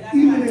to,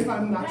 even if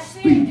I'm not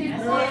speaking.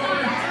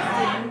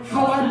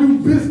 How I do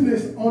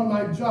business on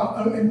my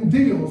job, in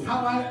deals,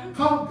 how I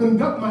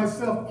conduct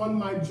myself on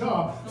my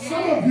job.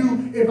 Some of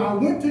you, if I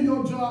went to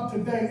your job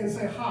today and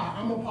say, hi,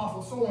 I'm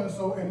Apostle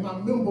so-and-so, and my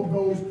member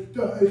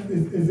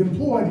is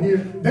employed here,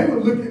 they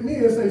would look at me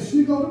and say,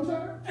 she go to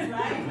church?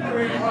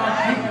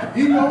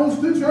 He goes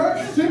to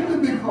church simply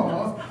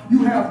because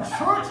you have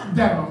church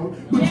down,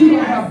 but you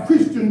don't have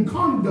Christian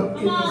conduct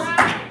in the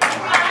spirit.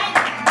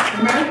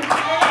 Amen?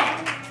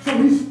 So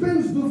he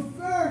spends the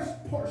first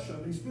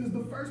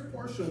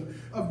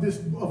portion of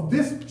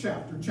this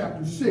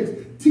chapter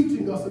 6,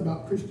 teaching us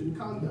about Christian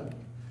conduct.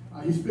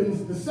 He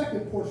spends the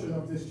second portion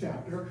of this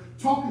chapter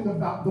talking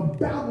about the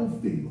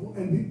battlefield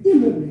and the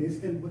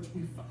enemies in which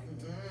we fight.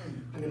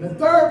 And then the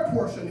third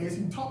portion is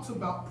he talks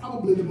about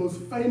probably the most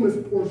famous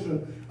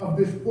portion of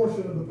this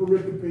portion of the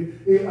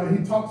pericope.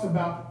 He talks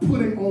about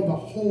putting on the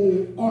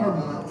whole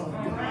armor of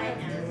God.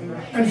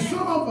 And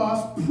some of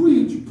us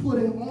preach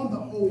putting on the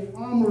whole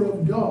armor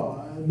of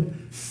God,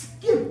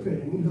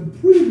 skipping the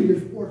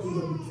previous portions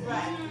of the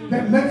text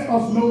that lets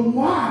us know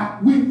why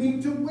we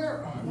need to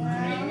wear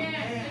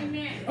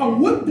armor.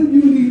 What do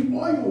you need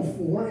oil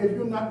for if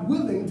you're not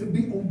willing to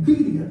be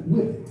obedient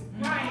with it?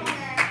 Right.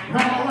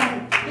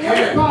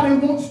 Everybody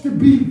wants to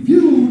be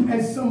viewed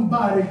as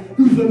somebody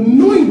who's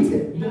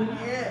anointed,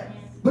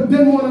 but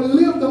then want to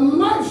live the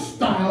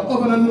lifestyle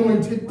of an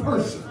anointed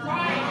person.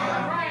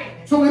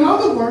 So in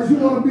other words, you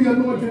want to be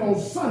anointed on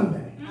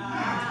Sunday.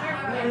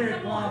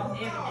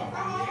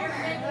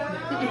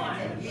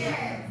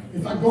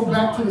 If I go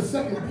back to the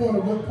second point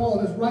of what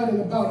Paul is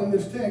writing about in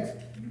this text,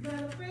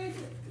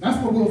 that's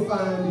what we'll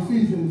find in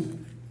Ephesians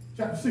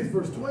chapter 6,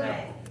 verse 12.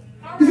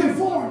 He said,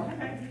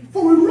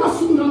 for we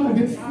wrestle not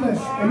against flesh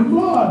and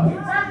blood,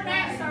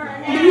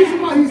 but the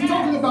reason why he's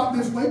talking about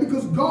this way,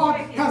 because God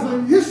has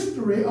a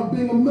history of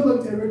being a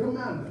military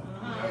commander.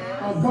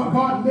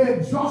 God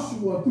led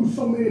Joshua through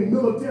so many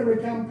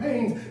military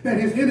campaigns that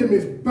his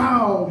enemies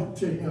bowed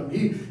to him.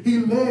 He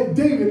led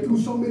David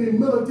through so many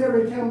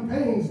military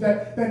campaigns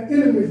that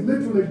enemies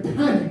literally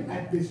panicked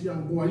at this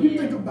young boy. You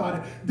think about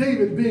it.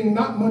 David, being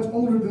not much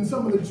older than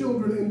some of the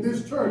children in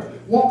this church,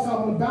 walks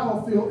out on the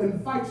battlefield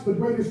and fights the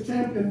greatest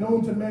champion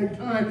known to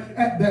mankind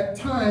at that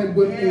time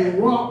with a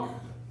rock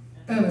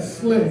and a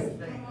sling.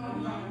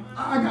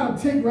 I got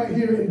to take right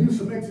here and do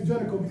some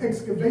exegetical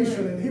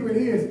excavation, and here it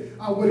is.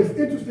 What is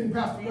interesting,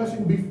 Pastor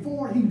Rushing,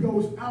 before he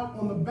goes out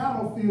on the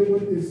battlefield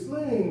with his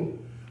sling,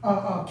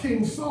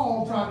 King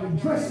Saul tried to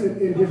dress him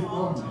in his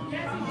armor.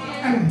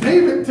 And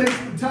David takes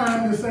the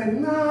time to say,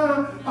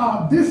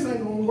 nah, this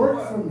ain't going to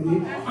work for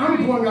me.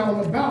 I'm going out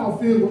on the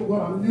battlefield with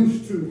what I'm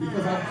used to,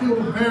 because I killed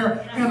a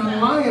bear and a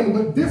lion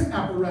with this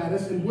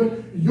apparatus, and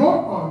with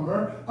your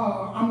armor,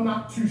 I'm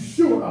not too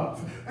sure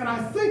of. And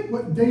I think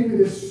what David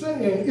is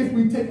saying, if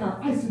we take our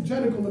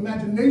eisegetical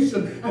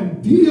imagination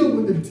and deal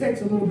with the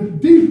text a little bit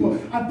deeper,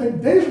 I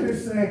think David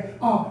is saying,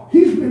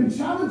 he's been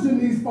challenging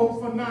these folks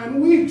for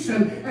 9 weeks,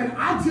 and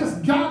I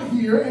just got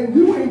here, and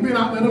you ain't been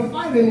out there to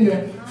fight him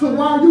yet. So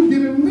why are you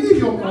giving me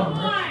your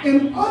armor?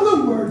 In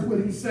other words,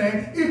 what he's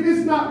saying, if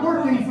it's not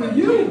working for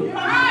you, then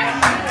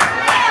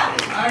how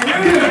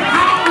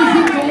is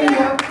it going to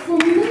work for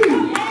me?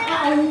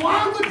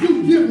 Why would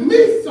you give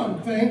me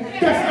something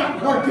that's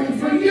not working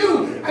for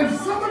you? And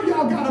some of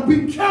y'all got to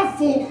be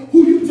careful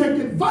who you take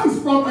advice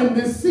from in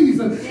this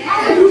season.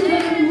 How are you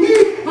telling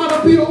me how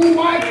to be a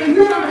wife and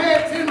you done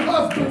had 10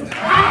 husbands?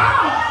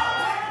 How?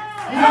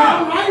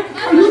 Right?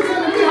 Are you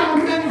telling me how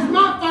to manage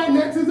my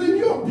finances and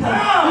your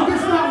plan? If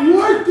it's not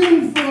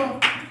working for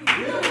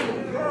you,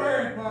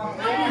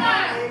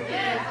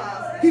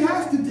 he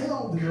has to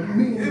tell them,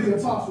 meaning the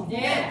Apostle Paul.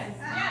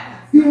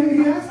 He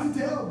has to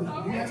tell them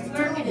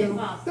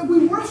that we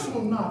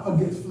wrestle not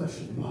against flesh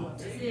and blood.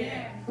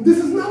 This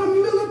is not a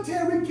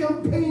military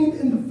campaign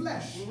in the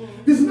flesh.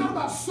 This is not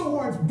about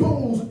swords,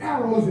 bows,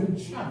 arrows, and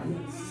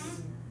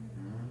chariots.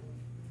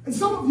 And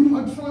some of you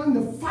are trying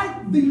to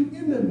fight the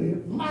enemy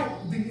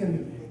like the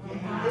enemy.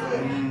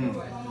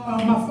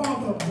 My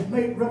father, the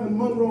late Reverend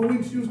Monroe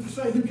Weeks, used to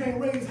say, you can't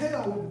raise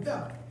hell with the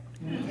devil.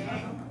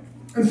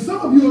 And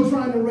some of you are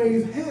trying to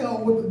raise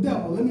hell with the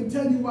devil. Let me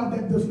tell you why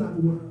that does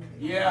not work.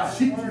 Yeah.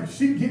 She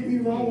get me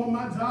wrong on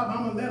my job.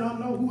 I'm going to let her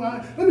know who I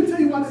am. Let me tell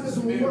you why that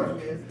doesn't work.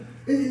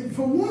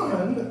 For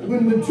one,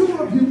 when the two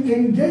of you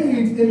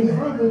engage in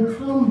verbal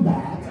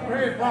combat,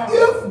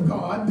 if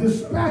God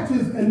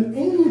dispatches an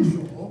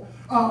angel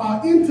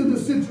into the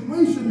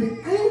situation,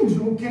 the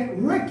angel can't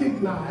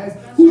recognize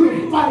who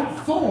to fight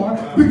for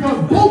because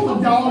both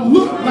of y'all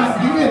look like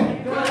the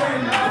enemy.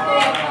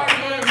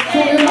 So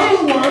in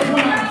other words,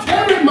 when I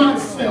carry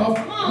myself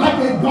like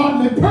a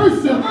godly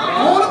person,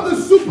 all of the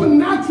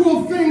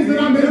supernatural things that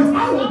I'm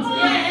entitled to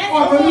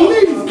are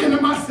released into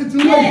my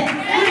situation.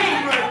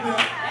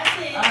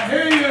 I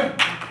hear you.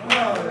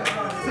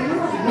 So we're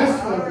not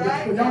wrestling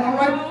against, y'all all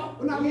right?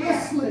 We're not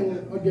wrestling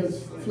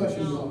against flesh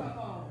and blood.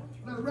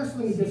 We're not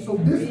wrestling against, so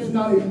this is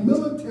not a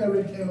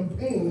military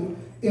campaign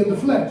in the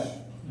flesh.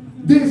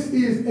 This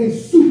is a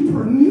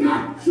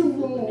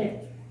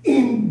supernatural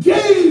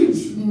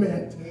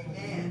engagement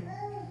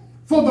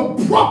for the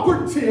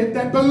property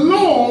that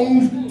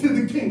belongs to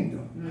the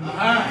kingdom.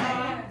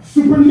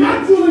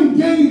 Supernatural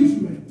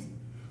engagement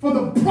for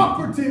the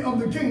property of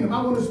the kingdom.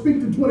 I want to speak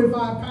to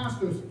 25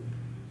 pastors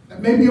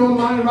that may be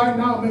online right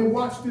now, may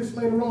watch this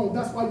later on.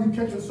 That's why you're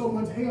catching so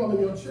much hell in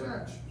your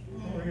church.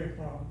 And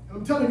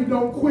I'm telling you,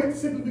 don't quit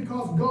simply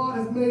because God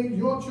has made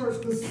your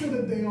church the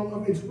citadel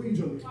of its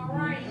region.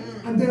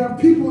 And there are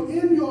people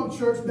in your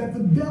church that the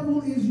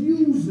devil is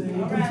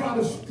using to try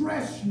to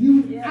stress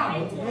you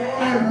out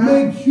and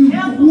make you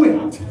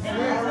quit.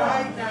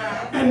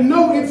 And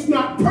no, it's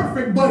not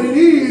perfect, but it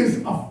is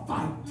a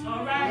fight.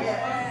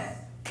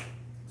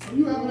 So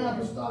you have an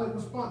apostolic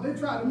response. They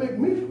tried to make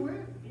me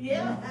quit.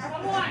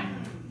 Come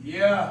on.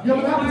 Yeah. You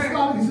have an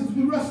apostolic. He says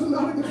we wrestle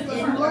not against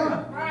flesh and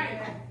blood.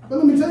 But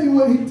let me tell you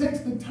what he takes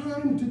the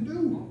time to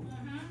do.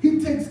 He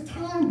takes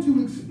time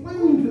to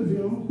explain to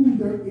them who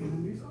their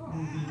enemies are.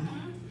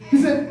 He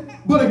said,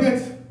 but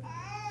against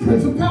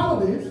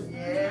principalities,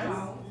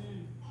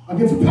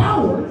 against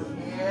powers,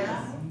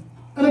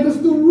 and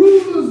against the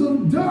rulers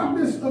of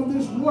darkness of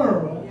this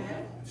world,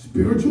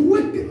 spiritual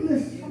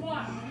wickedness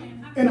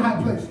in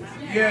high places.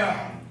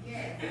 Yeah.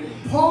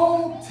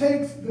 Paul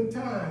takes the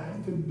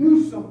time to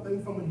do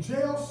something from a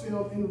jail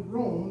cell in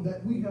Rome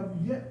that we have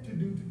yet to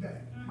do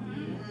today.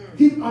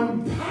 He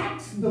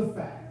unpacks the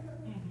fact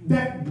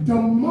that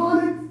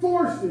demonic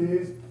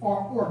forces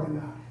are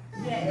organized.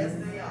 Yes,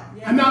 they are.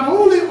 And not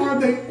only are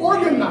they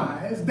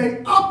organized,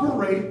 they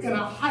operate in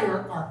a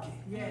hierarchy.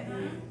 Yes.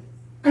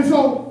 And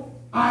so,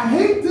 I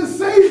hate to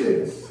say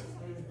this,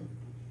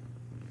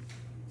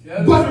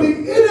 but the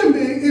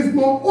enemy is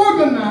more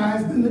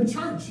organized than the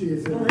church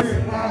is.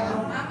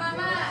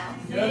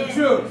 Yeah,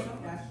 true.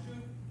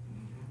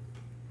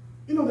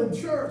 You know, the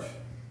church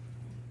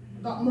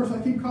Dr. Mercer,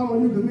 I keep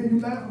calling you because me and you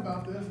laugh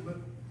about this, but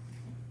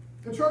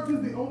the church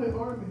is the only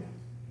army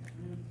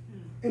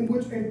in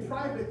which a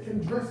private can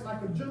dress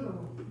like a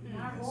general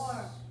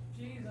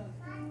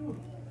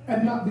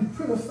and not be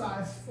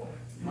criticized for it.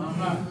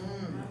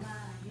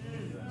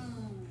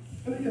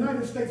 In the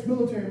United States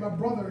military, my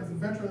brother is a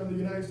veteran of the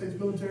United States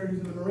military.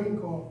 He's in the Marine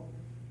Corps.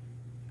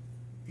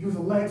 He was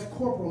a Lance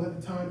Corporal at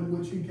the time in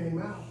which he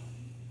came out.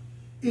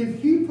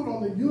 If he put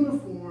on the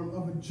uniform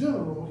of a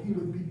general, he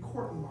would be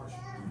court-martialed.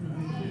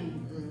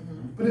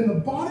 But in the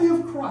body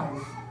of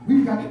Christ,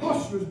 we've got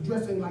ushers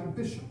dressing like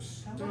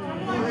bishops.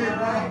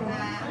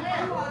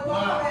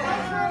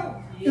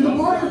 In the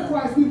body of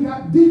Christ, we've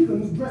got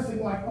deacons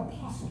dressing like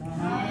apostles.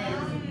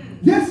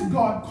 Yes,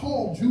 God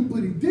called you,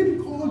 but he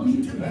didn't call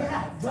you to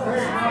that.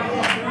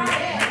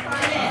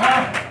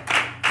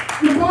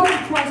 In the body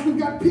of Christ, we've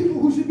got people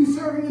who should be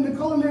serving in the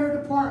culinary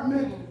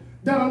department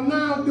that are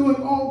now doing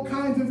all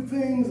kinds of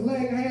things,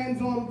 laying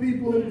hands on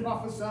people and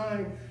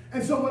prophesying.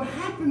 And so what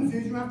happens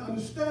is you have to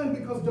understand,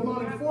 because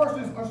demonic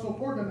forces are so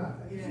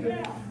organized.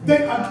 They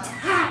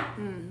attack,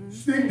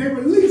 they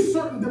release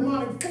certain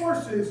demonic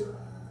forces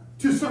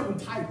to certain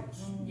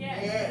titles.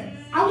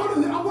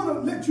 I want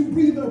to let you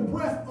breathe a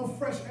breath of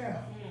fresh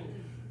air.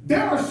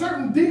 There are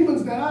certain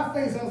demons that I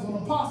face as an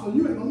apostle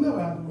you ain't gonna never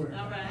have to worry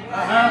about.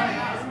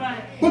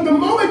 But the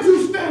moment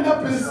you stand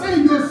up and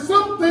say you're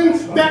something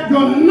that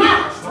you're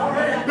not,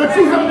 that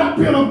you have not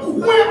been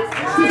equipped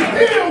to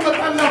deal with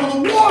that level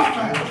of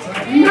warfare,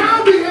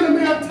 now the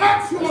enemy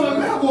attacks you on a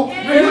level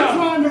and you're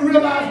trying to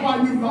realize why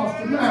you've lost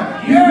your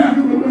mind. You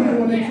remember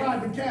when they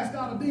tried to cast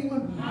out a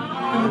demon?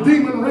 And the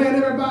demon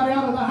ran everybody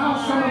out of the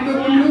house, some of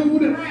them were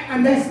nude,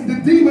 and the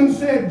demon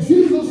said,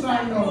 Jesus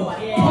I know,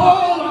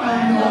 Paul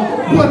I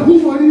know, but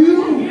who are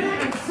you?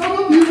 And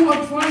some of you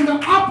are trying to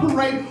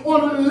operate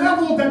on a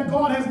level that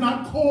God has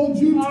not called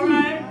you to.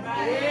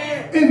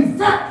 In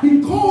fact,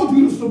 he called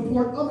you to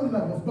support other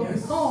levels, but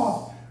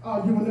because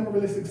you were never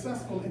really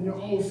successful in your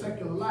own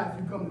secular life,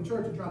 you come to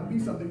church and try to be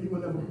something you were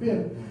never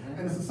been.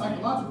 And it's a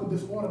psychological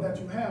disorder that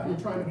you have. You're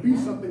trying to be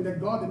something that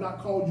God did not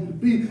call you to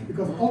be,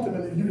 because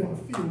ultimately you want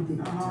to feel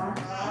good.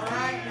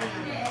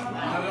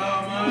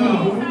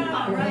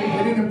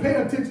 They didn't pay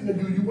attention to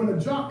you. You weren't a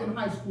jock in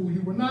high school.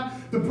 You were not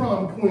the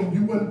prom queen.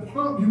 You weren't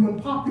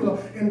popular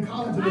in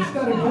college. And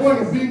instead of going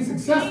and being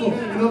successful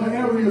in other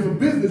areas of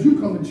business,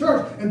 you come to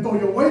church and throw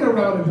your weight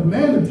around and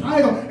demand a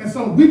title. And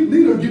some weak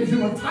leader gives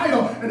you a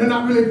title, and they're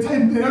not really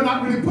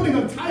putting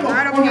a title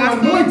on your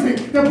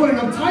anointing. They're putting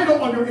a title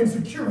on your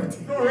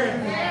insecurity.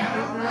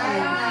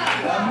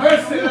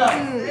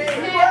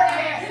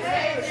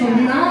 So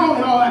now,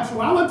 in all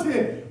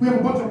actuality, we have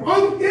a bunch of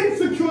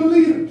insecure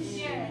leaders.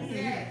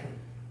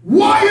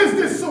 Why is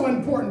this so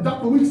important?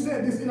 Dr. We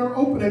said this in our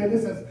opening, and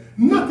this has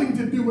nothing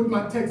to do with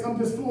my text. I'm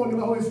just flowing in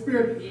the Holy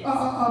Spirit.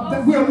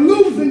 That we're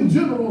losing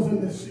generals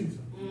in this season.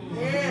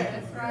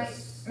 That's right.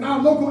 In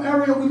our local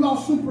area, we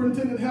lost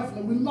Superintendent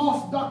Heflin. We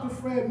lost Dr.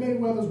 Fred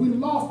Mayweathers. We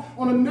lost,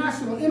 on a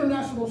national,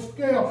 international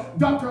scale,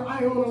 Dr.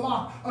 Iona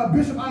Locke,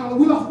 Bishop Iona.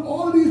 We lost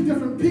all of these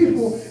different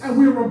people, and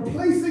we're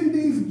replacing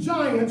these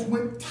giants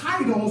with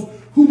titles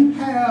who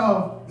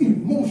have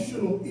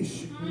emotional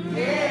issues.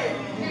 Emotional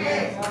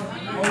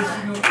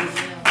issues.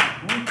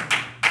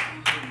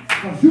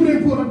 Because you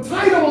didn't put a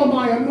title on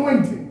my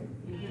anointing.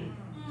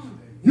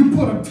 You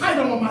put a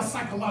title on my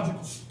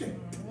psychological state.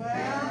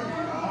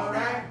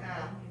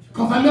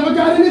 Because I never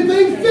got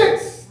anything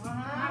fixed.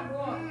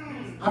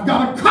 I've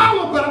got a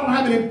collar, but I don't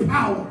have any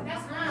power.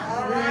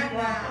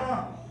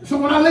 So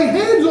when I lay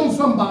hands on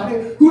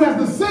somebody who has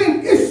the same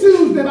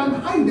issues that I'm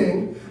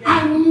hiding,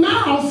 I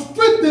now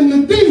strengthen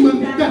the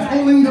demon that's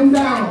holding them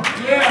down.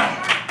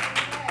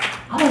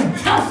 I don't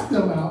cast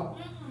them out.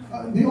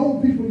 The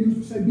old people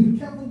used to say, be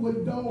careful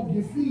what dog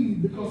you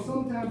feed, because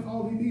sometimes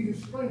all he needs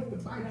is strength to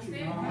bite you.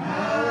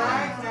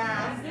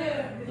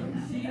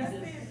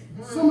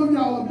 Some of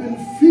y'all have been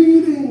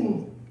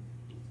feeding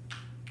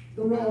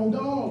the wrong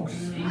dogs.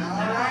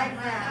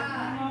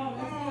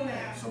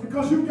 So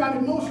because you've got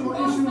emotional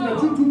issues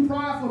that you're too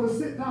prideful to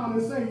sit down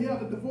and say, yeah,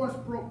 the divorce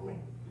broke me.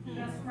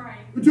 That's right.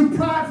 You're too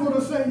prideful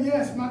to say,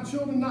 yes, my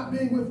children not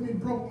being with me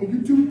broke me.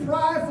 You're too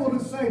prideful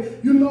to say,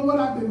 you know what,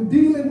 I've been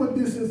dealing with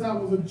this since I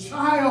was a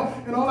child,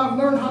 and all I've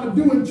learned how to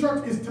do in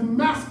church is to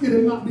mask it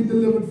and not be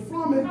delivered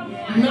from it.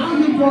 Now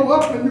you grow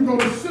up and you go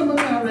to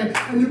seminary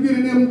and you get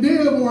an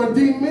MDiv or a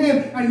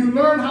D-Min and you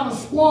learn how to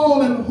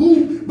squall and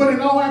hoop, but in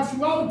all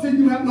actuality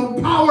you have no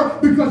power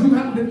because you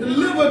haven't been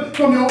delivered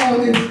from your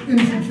own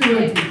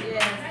insecurity.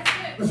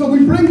 And so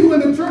we bring you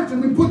into church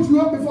and we put you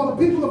up before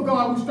the people of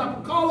God. We strap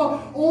a collar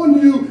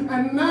on you,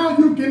 and now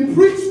you can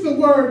preach the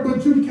word,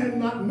 but you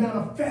cannot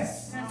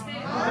manifest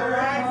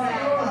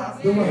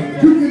the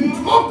word. You can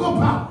talk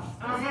about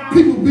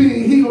people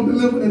being healed,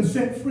 delivered, and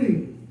set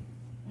free,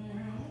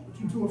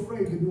 but you're too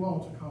afraid to do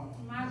altar call.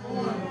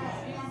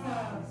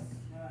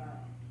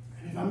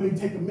 And if I may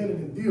take a minute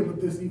and deal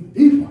with this even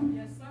deeper,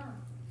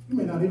 you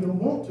may not even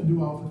want to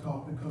do altar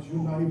call because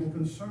you're not even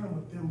concerned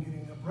with them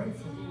getting a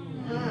breakthrough.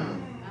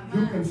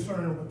 You're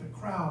concerned with the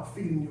crowd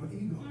feeding your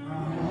ego.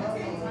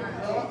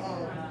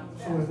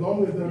 So as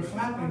long as they're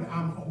clapping,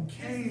 I'm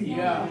okay.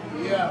 Yeah.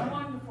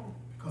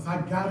 Because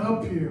I got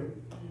up here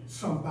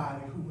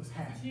somebody who was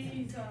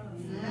happy.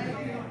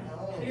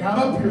 Got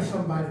up here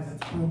somebody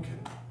that's broken.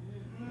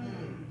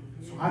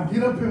 So I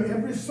get up here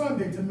every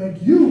Sunday to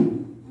make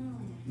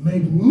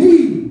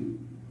me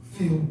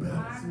feel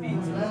better.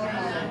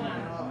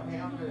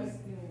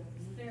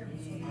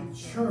 My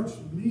church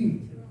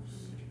leads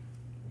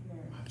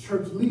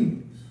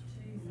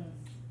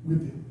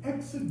with an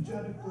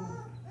exegetical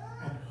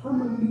and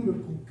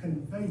hermeneutical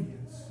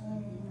conveyance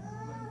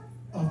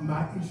of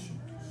my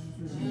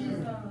issues.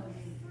 And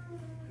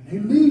they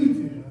leave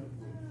here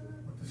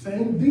with the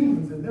same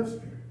demons in their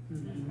spirit.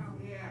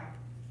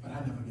 But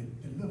I never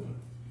get delivered.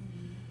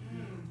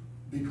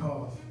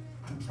 Because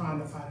I'm trying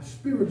to fight a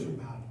spiritual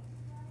battle.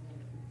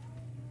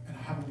 And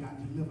I haven't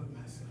gotten delivered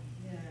myself.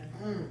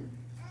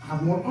 I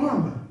want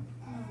armor,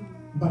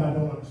 but I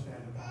don't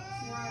understand the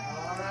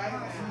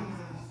battle.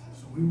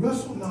 So we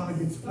wrestle not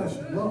against flesh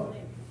and blood.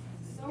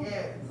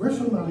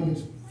 Wrestle not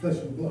against flesh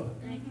and blood.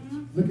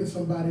 Look at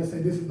somebody and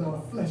say, this is not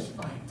a flesh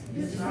fight.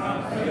 This is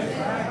not a flesh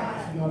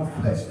fight. It's not a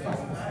flesh fight.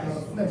 It's not a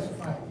flesh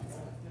fight.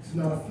 It's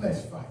not a flesh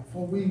fight.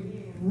 For we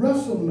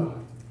wrestle not.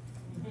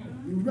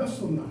 We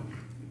wrestle not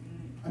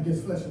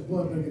against flesh and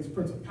blood, but against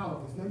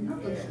principalities. Now you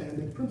have to understand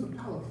that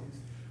principalities,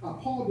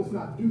 Paul does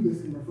not do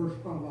this in reverse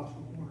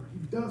chronological order. He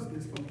does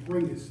this from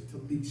greatest to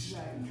least.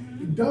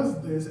 He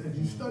does this, as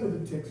you study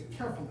the text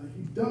carefully,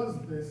 he does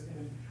this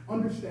in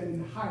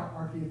understanding the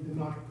hierarchy of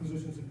demonic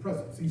positions and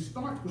presence. He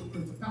starts with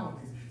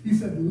principalities. He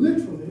said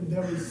literally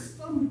there is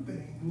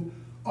something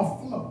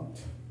afloat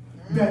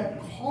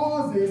that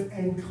causes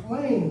and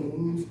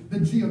claims the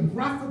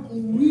geographical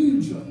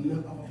region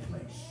of a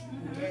place.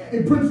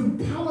 A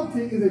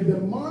principality is a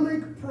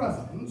demonic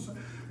presence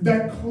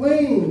that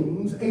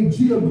claims a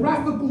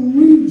geographical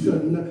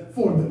region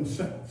for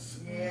themselves.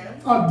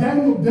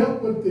 Daniel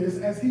dealt with this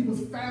as he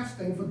was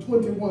fasting for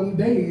 21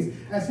 days,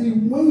 as he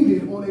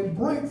waited on a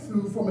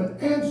breakthrough from an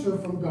answer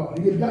from God.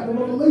 He had gotten a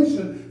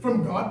revelation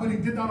from God, but he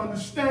did not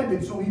understand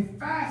it. So he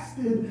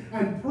fasted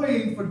and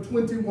prayed for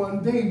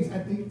 21 days.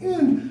 At the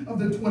end of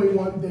the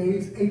 21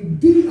 days, an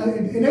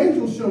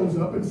angel shows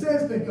up and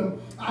says to him,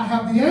 I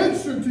have the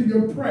answer to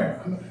your prayer.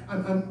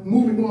 I'm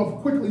moving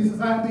off quickly. He says,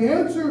 I have the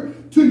answer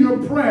to your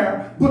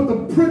prayer, but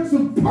the Prince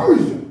of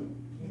Persia,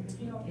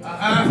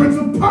 the Prince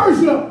of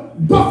Persia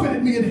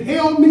buffeted me and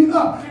held me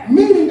up,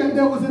 meaning that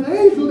there was an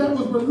angel that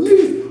was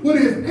released with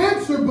his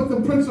answer, but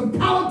the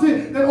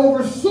principality that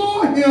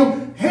oversaw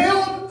him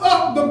held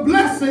up the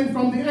blessing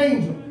from the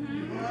angel.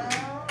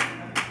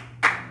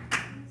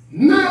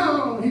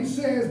 Now he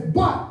says,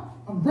 but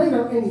a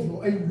greater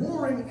angel, a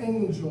warring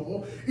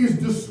angel, is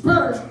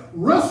dispersed.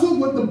 Wrestle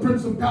with the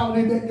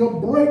principality that your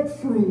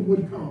breakthrough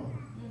would come.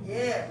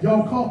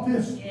 Y'all caught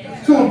this?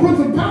 So a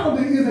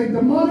principality is a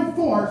demonic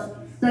force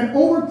that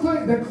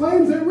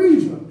claims a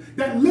region,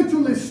 that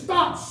literally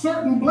stops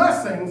certain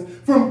blessings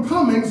from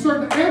coming,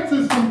 certain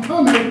answers from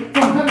coming,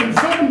 from having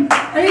certain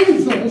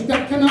angels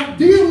that cannot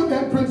deal with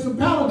that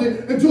principality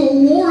until a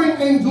warring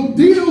angel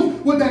deals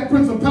with that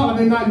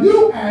principality. Now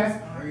you ask,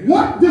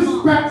 what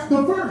distracts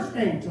the first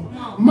angel?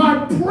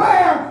 My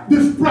prayer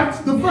distracts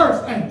the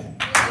first angel.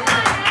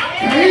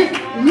 Okay?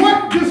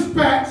 What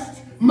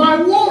dispatched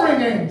my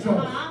warring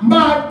angel?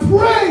 My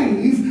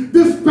praise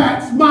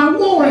dispatched my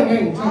warring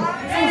angel.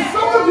 And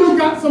some of you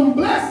got some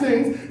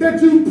blessings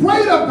that you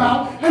prayed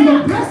about, and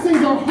the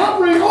blessings are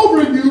hovering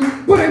over you,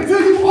 but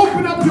until you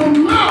open up your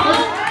mouth,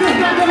 there's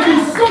not going to be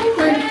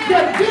something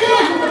that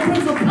deals with the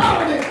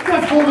principality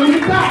that's holding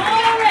you back.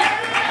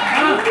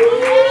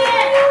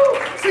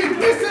 See,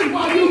 this is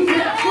why you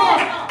can't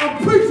trust a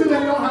preacher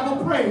that don't have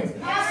a praise.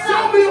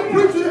 Show me a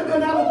preacher that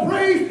doesn't have a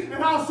praise,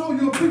 and I'll show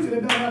you a preacher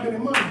that doesn't have any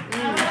money.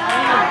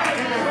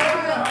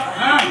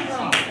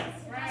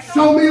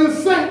 Show me a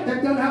saint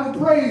that doesn't have a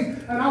praise,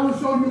 and I will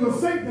show you a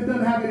saint that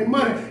doesn't have any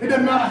money. It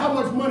doesn't matter how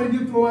much money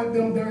you throw at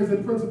them, there is a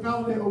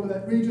principality over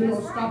that region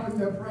or stopping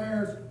their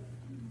prayers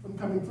from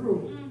coming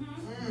through.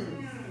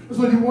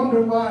 So you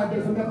wonder why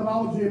there's a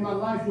methodology in my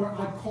life where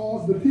I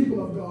cause the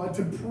people of God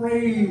to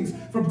praise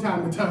from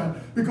time to time.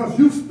 Because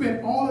you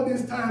spent all of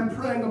this time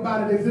praying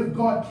about it as if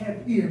God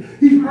can't hear.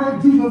 He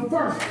heard you the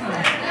first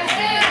time.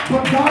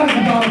 But God is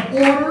a God of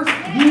orders,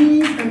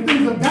 rules, and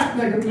things of that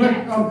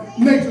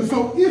nature.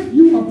 So if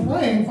you are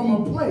praying from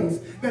a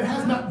place that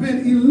has not been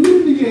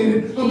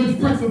alleviated of its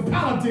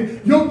principality,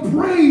 your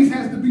praise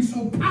has to be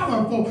so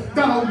powerful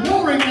that a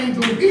warring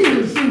angel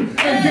hears you and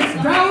gets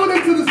down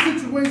into the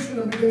situation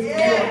and begins to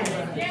pray.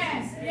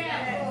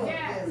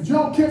 Did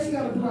y'all catch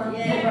that?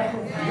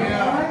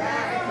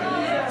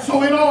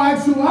 So in all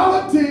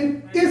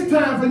actuality, it's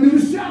time for you to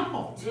shout.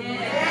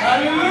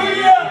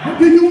 Hallelujah. What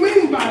do you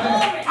mean by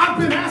that? I've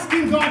been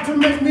asking God to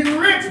make me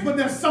rich, but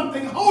there's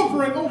something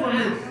hovering over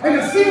me. And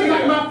it seems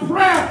like my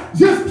prayer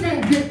just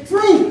can't get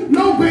through.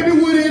 No, baby,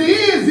 what it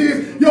is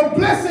your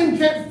blessing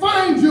can't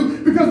find you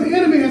because the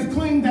enemy has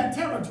claimed that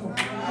territory.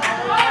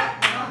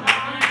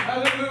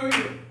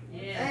 Hallelujah.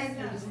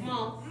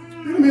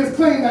 has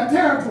claimed that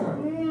territory.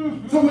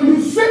 So when you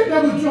sit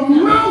there with your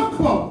mouth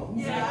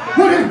closed,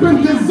 what has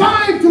been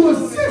designed to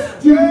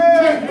assist you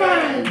can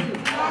find you.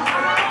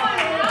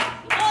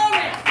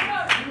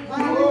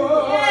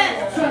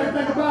 Sad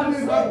thing about it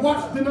is I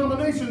watch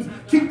denominations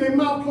keep their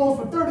mouth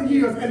closed for 30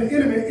 years and the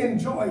enemy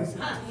enjoys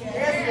it.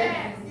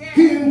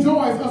 He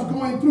enjoys us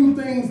going through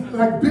things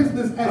like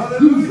business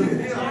as usual.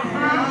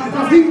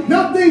 Because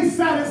nothing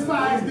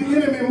satisfies the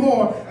enemy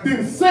more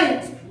than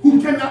saints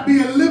who cannot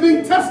be a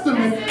living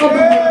testament of the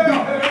word of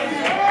God.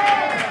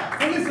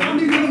 So listen, I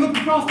need you to look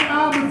across the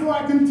aisle before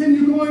I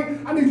continue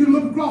going. I need you to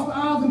look across the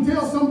aisles and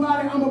tell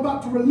somebody I'm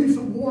about to release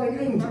a warring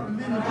angel. I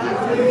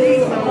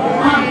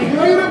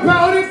prayed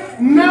about it.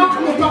 Now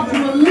I'm about to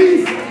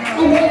release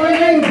a warring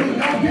angel.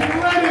 Y'all get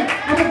ready.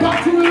 I'm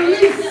about to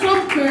release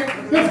something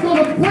that's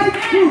going to break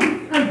through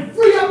and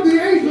free up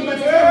the angel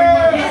that's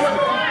carrying my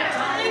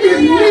life.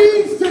 It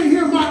needs to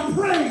hear my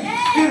praise.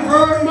 It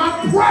heard my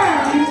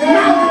prayer.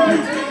 Now it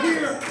needs to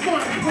hear my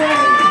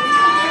praise.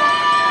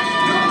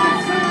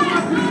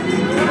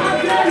 I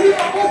dare you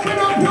to open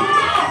up your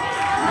mouth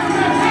and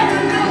let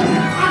heaven know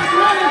I'm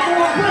ready for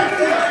a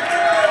breakthrough.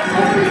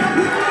 Open up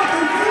your mouth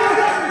and feel it.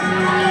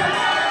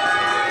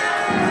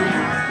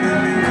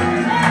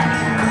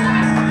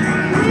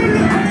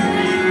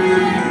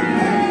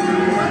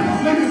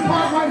 Let me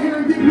part right here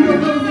and give you a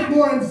little bit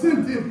more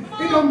incentive.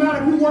 It don't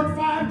matter if you work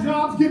 5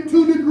 jobs, get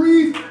 2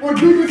 degrees, or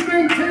do this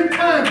thing 10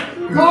 times.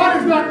 God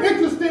is not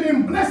interested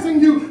in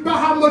blessing you by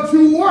how much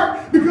you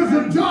work, because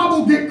your job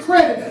will get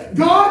credit.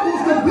 God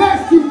wants to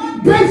bless you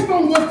based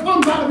on what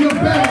comes out of your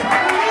belly. So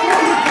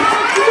when it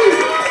comes to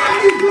you, I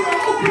need you to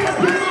open up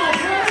your mouth.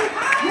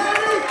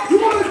 Ready? You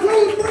want to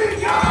 2,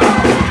 3, go!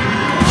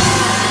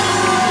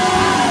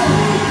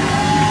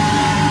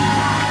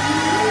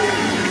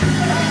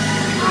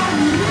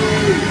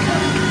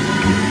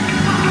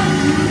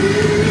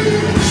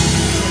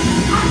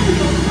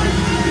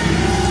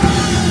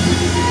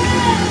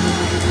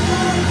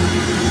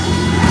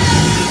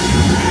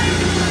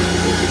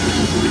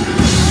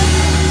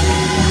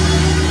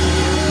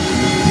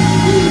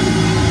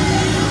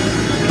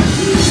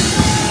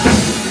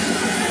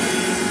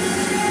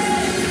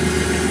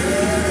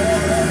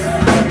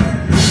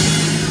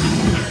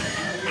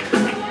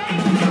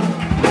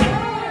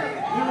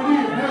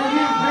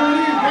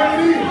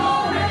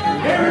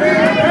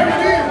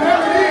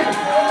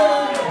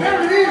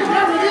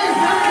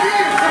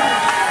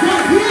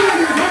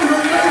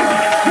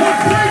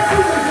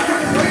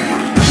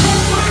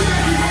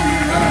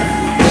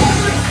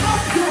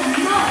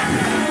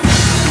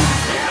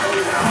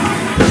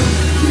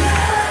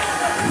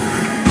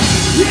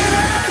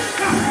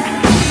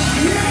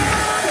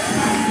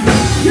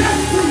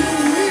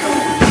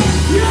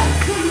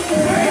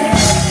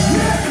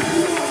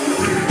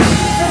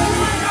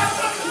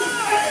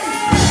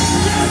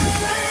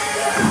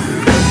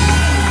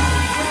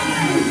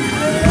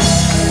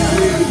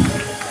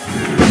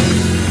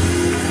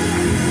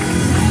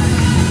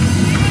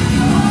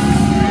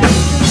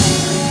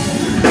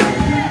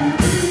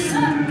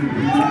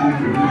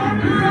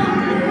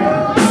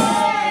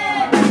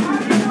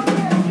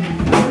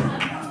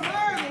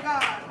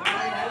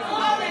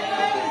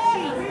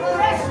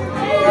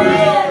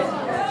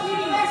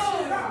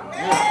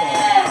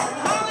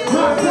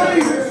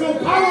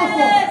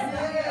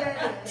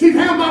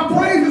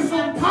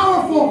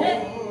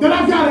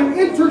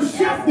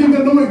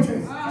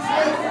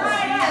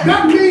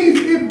 That means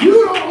if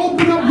you don't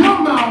open up your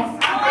mouth,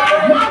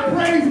 my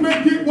praise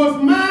may get what's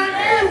mine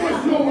and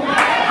what's yours.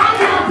 I'm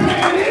not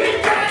playing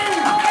anything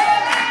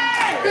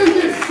in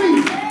this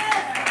season.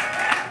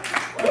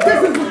 This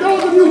is for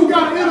those of you who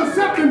got an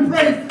intercepting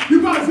praise.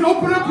 You got to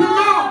open up your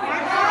mouth.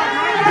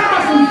 There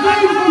are some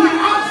things on the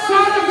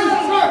outside of this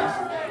church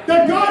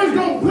that God is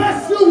going to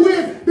bless you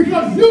with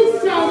because you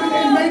shouted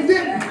and they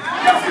didn't.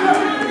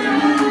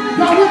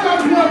 Now we got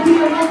to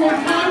do it one more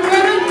time.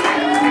 Ready?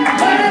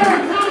 Ready?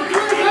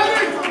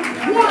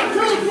 1,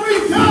 2,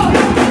 3, go!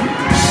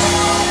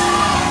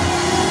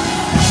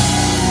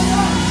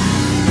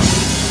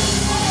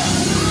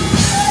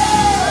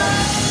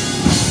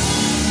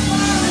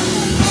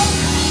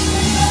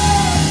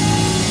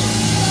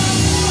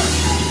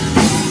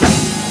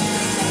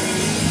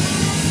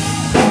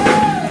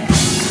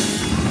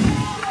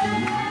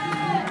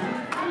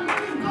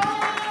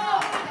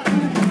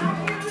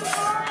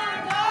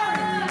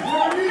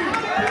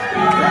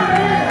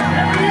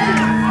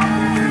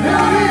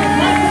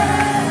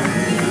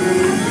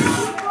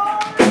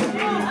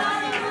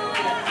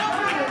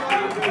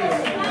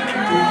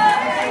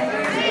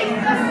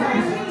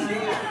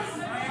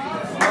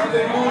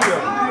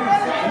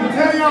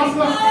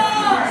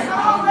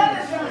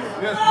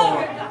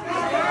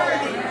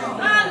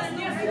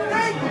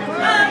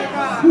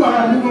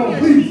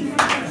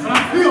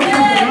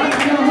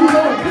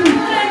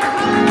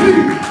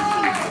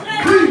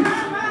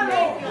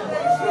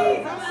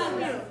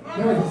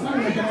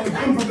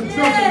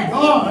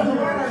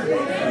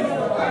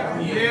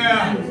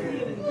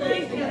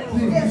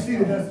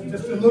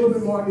 Just a little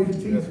bit more I need to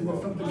teach you. There's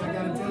something I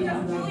got to tell you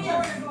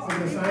about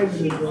some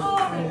assignment.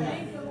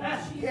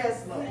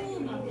 Yes, Lord.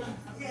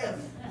 Yes.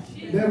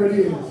 There it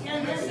is.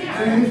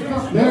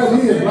 There it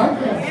is, right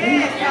there.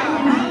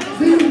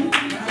 See?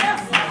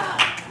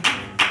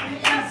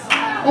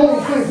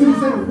 Oh,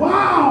 say,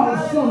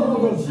 wow, some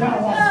of us thou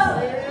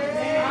art.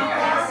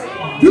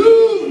 Do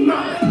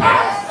not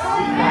pass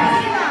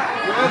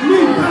me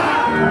by.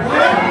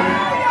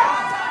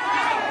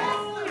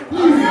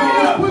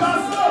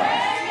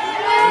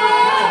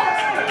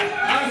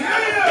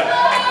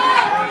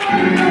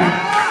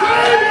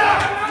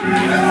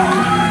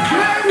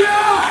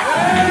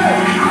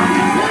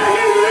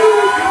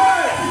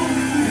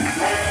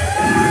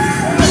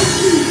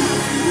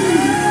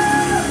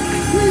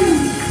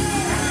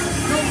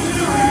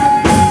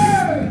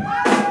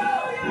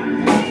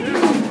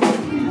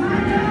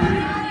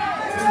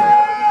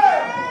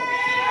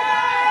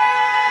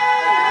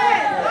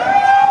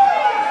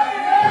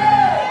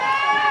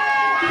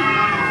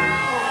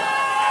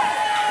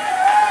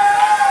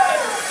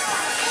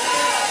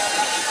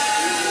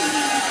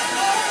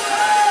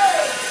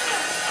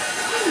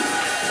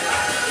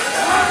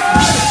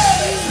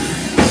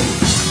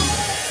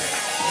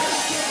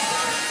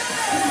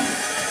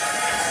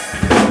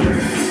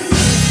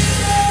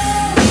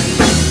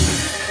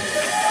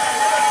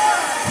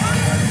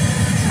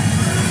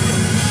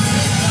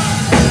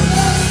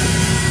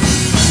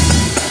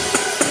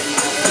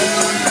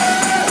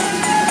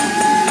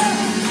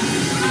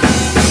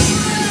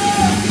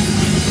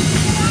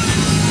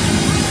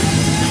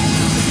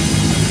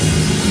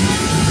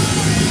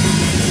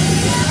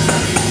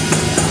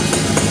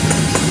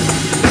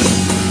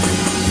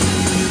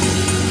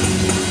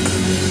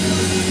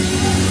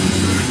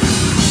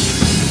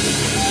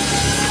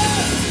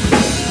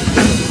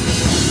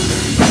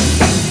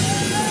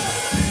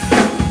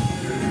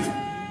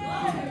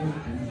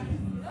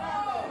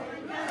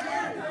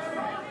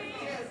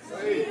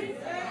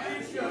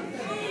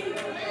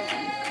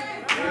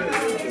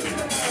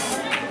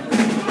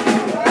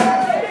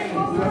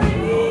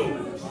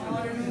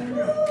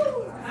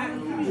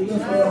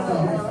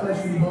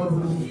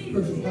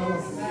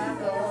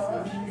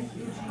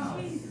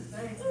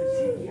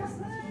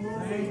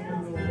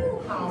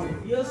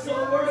 You're so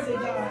worthy,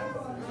 God.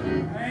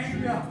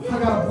 I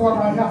got a part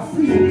right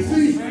here.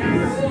 See?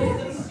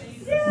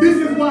 This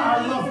is why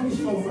I love you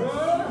so much.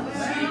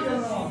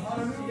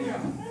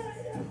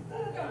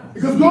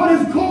 Because God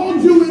has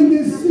called you in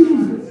this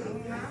season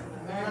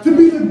to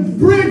be the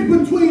bridge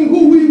between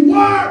who we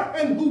were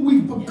and who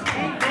we've become.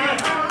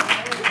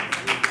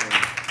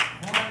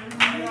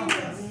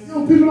 You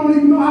know, people don't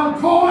even know how to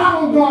call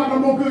out on God no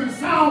more because it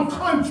sounds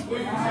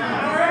country.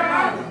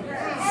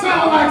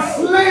 Sound like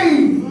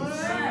slaves.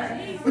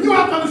 But you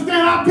have to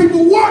understand how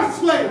people were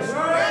slaves.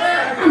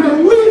 And the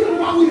reason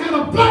why we had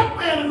a black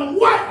man in the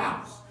White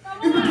House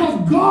is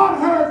because God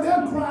heard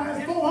their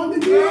cries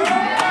 400 years ago. I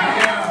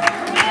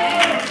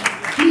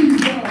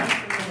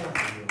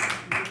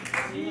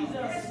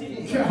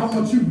don't care how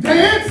much you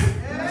dance.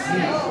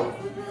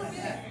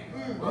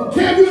 I don't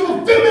care if you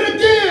ever feel it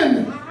again.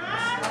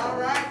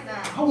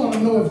 I want to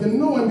know if you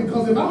know him,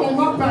 because if I'm on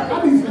my back, I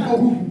need some people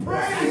who can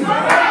pray.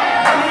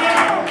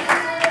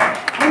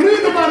 I need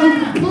somebody who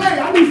can play.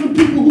 I need some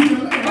people who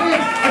can lay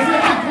hands and say,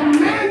 I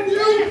command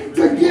you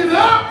to get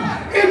up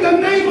in the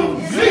name of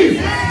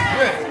Jesus.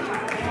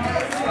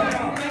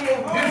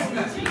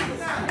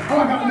 Oh, I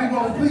got to move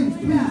on.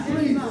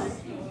 Please.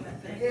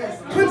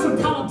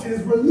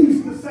 Principalities release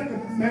the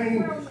second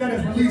name that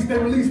is released. They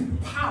release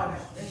power.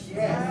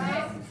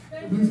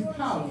 They release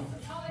power.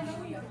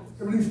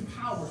 They release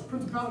powers.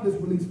 Principalities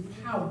release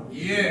power.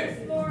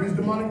 These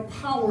demonic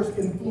powers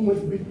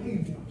influence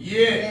behavior.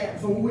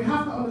 So what we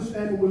have to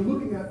understand when we're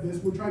looking at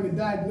this, we're trying to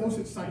diagnose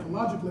it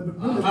psychologically, but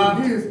really what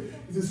it is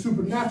it's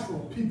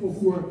supernatural. People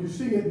who are, you're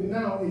seeing it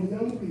now in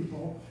young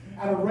people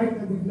at a rate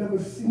that we've never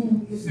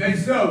seen it. Say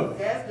so.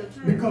 That's the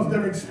truth. Because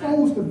they're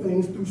exposed to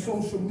things through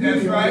social media.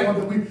 That's right.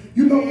 More than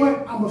you know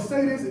what? I'm going to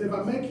say this, and if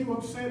I make you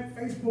upset,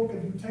 Facebook,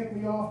 if you take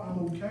me off, I'm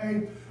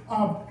okay.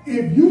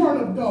 If you are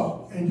an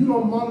adult and you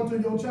don't monitor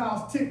your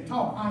child's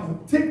TikTok, I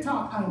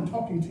am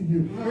talking to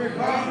you.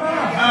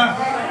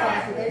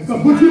 Because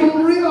what you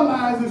don't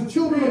realize is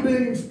children are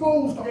being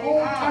exposed to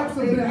all types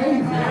of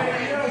behavior.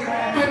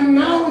 And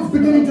now it's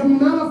beginning to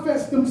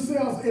manifest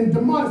themselves in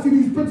demonic. See,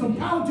 these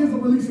principalities are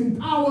releasing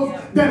powers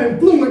that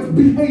influence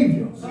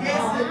behaviors.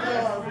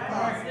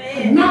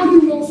 And now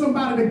you want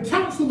somebody to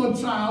counsel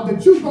a child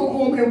that you go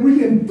home and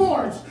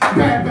reinforce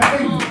bad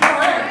behavior.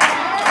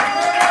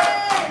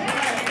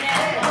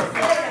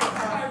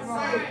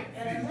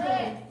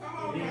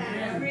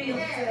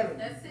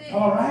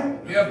 All right?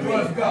 Yeah,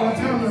 praise God. I'm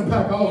time to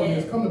unpack all of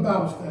this. Come to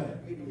Bible study.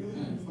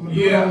 I'm going to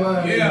do it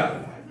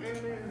online.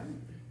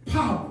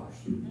 Powers.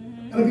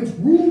 And against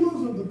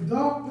rulers of the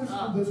darkness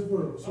of this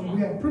world. So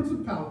we have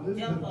principalities,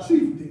 the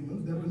chief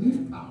demons that release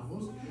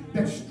powers,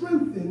 that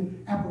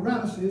strengthen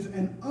apparatuses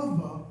and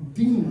other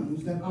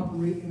demons that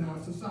operate in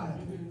our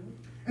society.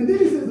 And then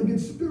he says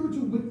against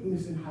spiritual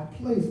wickedness in high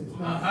places.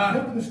 Now, you have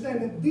to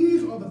understand that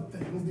these are the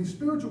things, the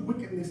spiritual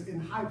wickedness in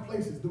high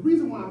places. The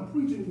reason why I'm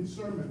preaching this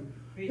sermon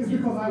It's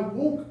because I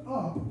woke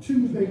up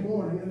Tuesday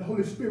morning and the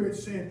Holy Spirit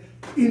said,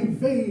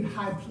 invade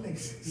high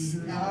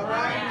places. All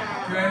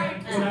right. Okay.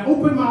 When I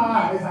opened my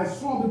eyes, I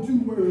saw the two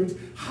words,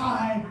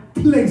 high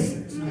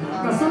places.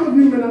 Now, some of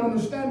you may not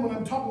understand what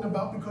I'm talking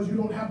about because you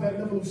don't have that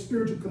level of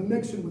spiritual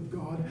connection with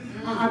God.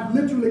 I've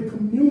literally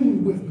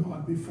communed with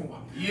God before.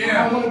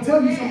 Yeah. I want to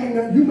tell you something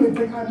that you may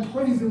think I'm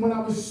crazy. When I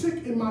was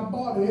sick in my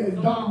body, as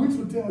Dr. Weeks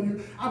would tell you,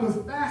 I was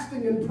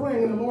fasting and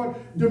praying, and the Lord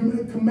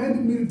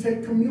commanded me to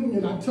take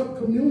communion. I took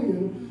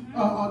communion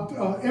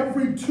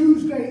every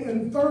Tuesday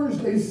and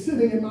Thursday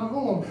sitting in my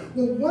home.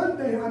 Well, one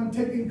day I'm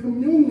taking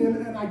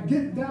communion and I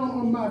get down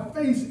on my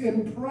face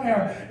in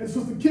prayer. And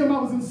Sister Kim,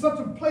 I was in such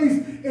a place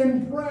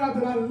in prayer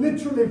that I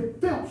literally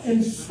felt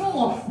and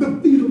saw the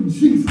feet of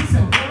Jesus.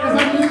 And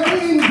as I'm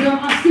laying there,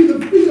 I see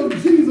the feet of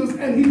Jesus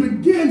and he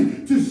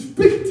begins to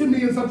speak to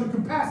me in such a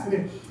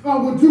capacity.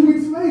 Well, 2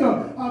 weeks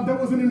later, there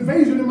was an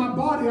invasion in my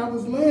body. I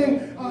was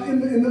laying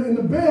in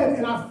the bed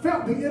and I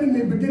felt the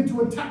enemy begin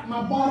to attack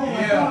my body.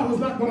 I thought I was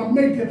not going to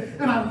make it.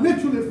 And I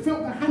literally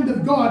felt the hand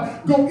of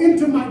God go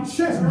into my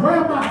chest,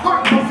 grab my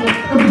heart muscle,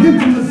 and begin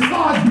to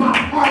massage my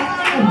heart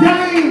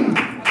again.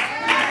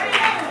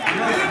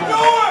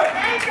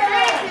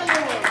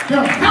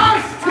 There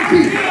has to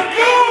be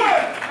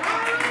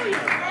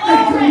a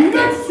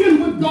connection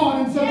with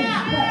God in such a way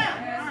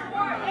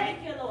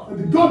that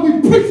the God we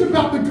preach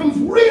about becomes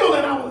real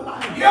in our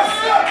life.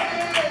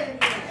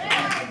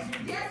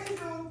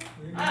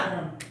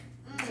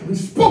 So he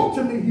spoke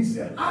to me. He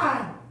said,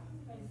 high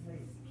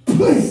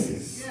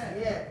places.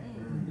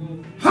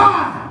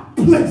 High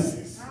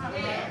places.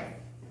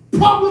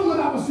 Problem with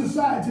our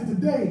society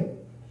today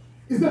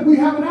is that we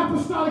have an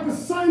apostolic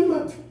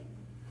assignment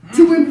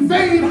to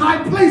invade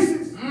high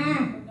places.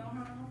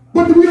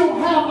 But we don't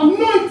have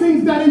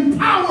anointings that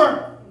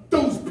empower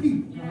those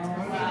people.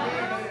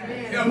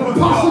 An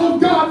apostle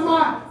of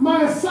God,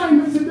 my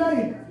assignment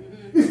today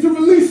is to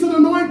release an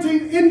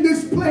anointing in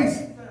this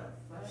place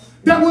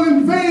that will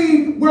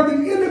invade where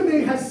the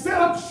enemy has set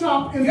up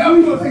shop in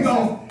three places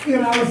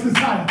in our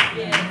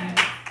society.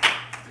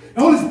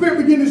 The Holy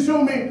Spirit began to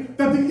show me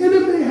that the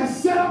enemy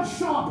has set up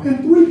shop in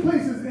three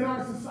places in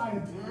our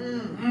society.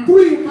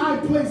 Three high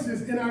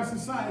places in our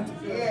society.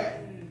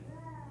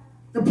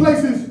 The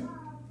places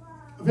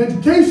of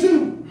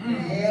education,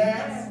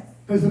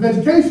 places of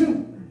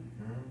education,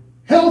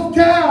 health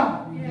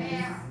care,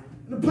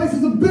 and the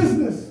places of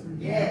business.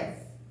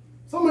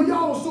 Some of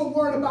y'all are so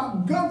worried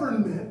about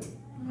government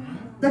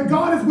that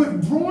God is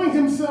withdrawing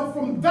himself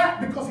from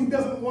that because he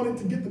doesn't want it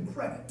to get the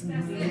credit.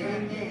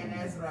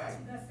 That's right.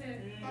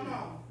 Come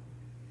on.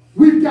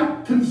 We've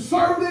got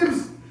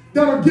conservatives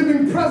that are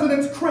giving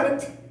presidents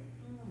credit.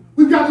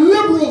 We've got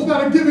liberals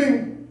that are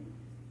giving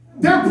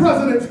their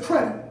presidents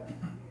credit.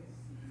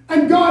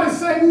 And God is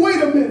saying,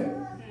 wait a minute.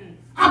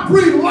 I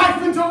breathe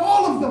life into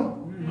all of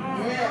them.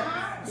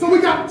 So we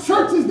got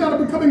churches that are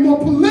becoming more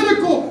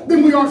political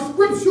than we are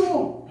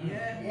scriptural.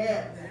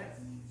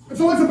 And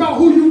so it's about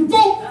who you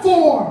vote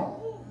for,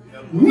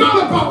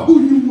 not about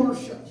who you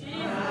worship.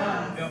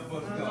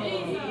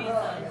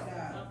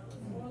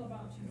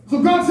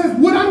 So God says,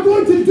 what I'm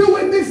going to do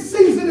in this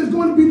season is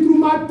going to be through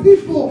my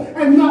people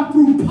and not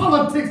through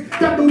politics,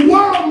 that the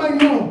world may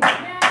know. I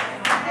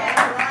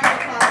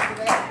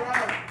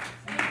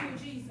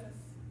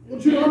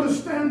want you to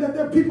understand that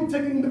there are people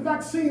taking the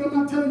vaccine. I'm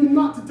not telling you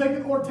not to take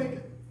it or take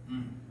it.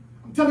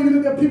 I'm telling you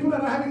that there are people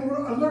that are having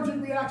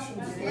allergic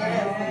reactions.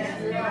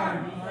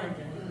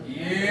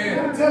 I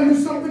want to tell you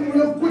something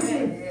real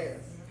quickly.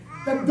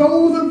 That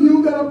those of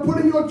you that are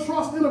putting your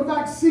trust in a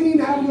vaccine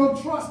have your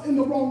trust in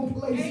the wrong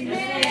place.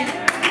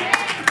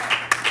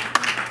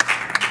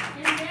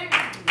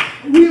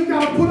 We have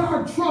got to put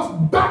our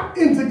trust back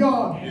into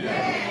God.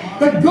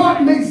 That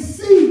God may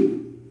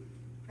see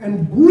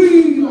and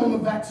breathe on the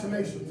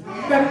vaccinations.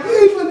 That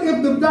even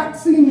if the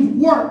vaccines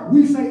work,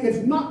 we say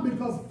it's not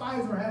because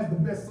Pfizer has the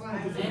best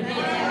scientists.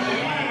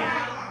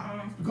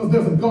 It's because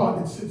there's a God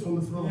that sits on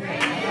the throne.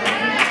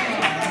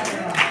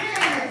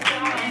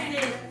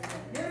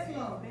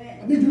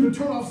 I need you to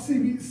turn off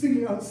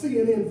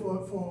CNN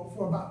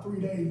for about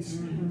 3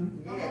 days.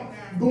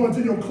 Go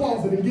into your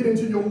closet and get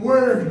into your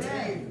word.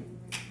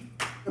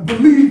 And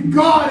believe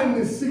God in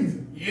this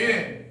season.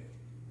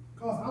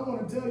 Because I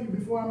want to tell you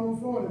before I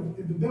move forward,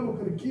 if the devil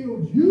could have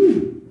killed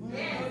you,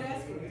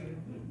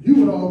 you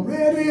would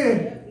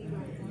already.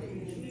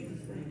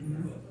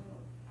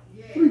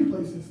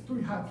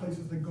 Three high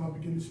places that God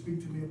began to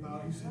speak to me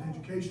about. He said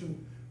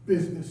education,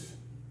 business,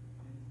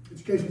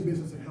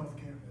 and health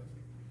care.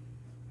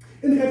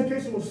 In the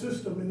educational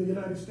system in the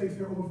United States,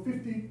 there are over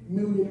 50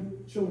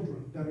 million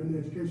children that are in the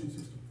education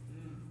system.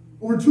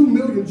 Over 2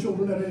 million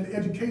children that are in the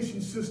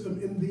education system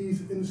in the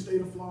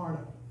state of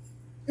Florida.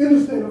 In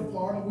the state of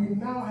Florida, we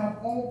now have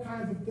all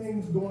kinds of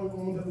things going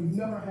on that we've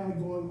never had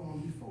going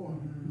on before.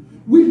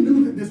 We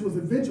knew that this was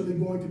eventually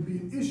going to be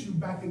an issue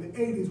back in the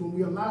 80s when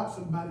we allowed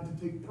somebody to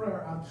take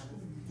prayer out of school.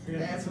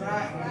 That's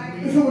right.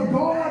 And so what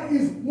God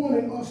is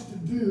wanting us to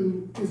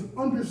do is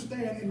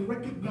understand and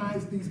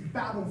recognize these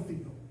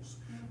battlefields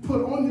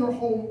put on your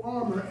whole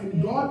armor,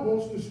 and God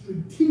wants to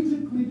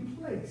strategically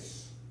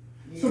place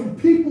some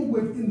people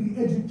within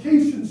the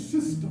education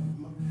system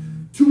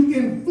to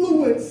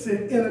influence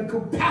it in a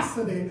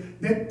capacity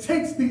that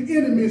takes the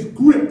enemy's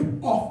grip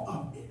off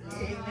of it.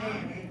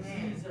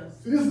 Amen.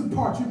 So this is the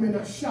part you may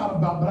not shout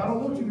about, but I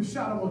don't want you to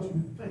shout, I want you to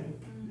think.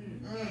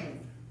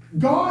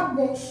 God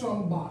wants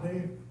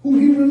somebody who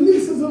he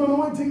releases an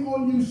anointing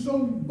on you so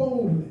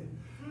boldly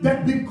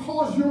that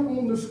because you're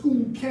on the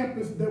school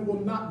campus, there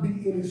will not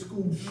be any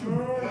school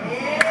shooting.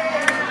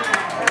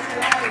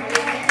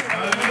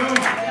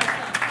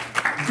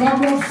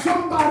 God wants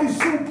somebody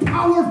so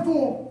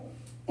powerful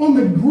on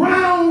the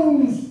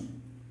grounds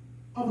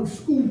of a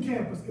school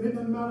campus. And it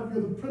doesn't matter if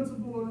you're the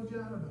principal or the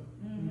janitor.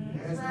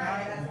 That's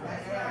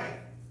right.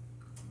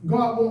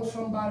 God wants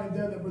somebody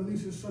there that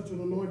releases such an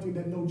anointing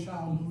that no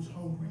child goes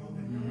hungry on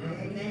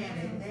that day.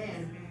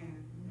 Amen.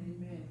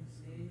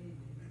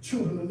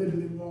 Children are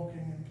literally walking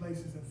in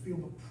places and feel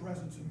the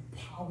presence and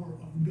power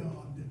of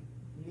God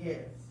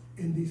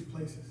in these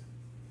places.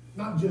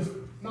 Not just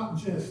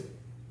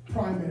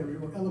primary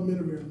or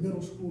elementary or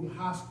middle school,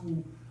 high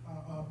school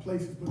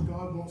places, but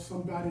God wants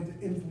somebody to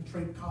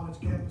infiltrate college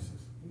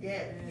campuses.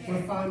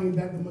 We're finding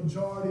that the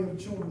majority of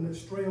children that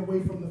stray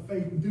away from the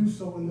faith do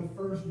so in the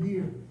first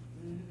year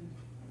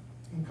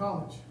in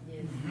college.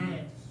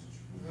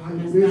 I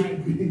know this to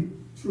be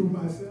true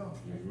myself.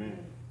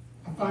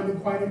 I find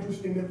it quite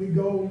interesting that we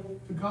go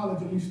to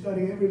college and we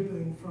study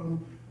everything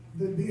from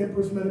the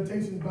Emperor's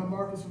Meditations by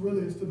Marcus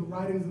Aurelius to the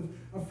writings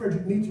of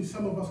Friedrich Nietzsche.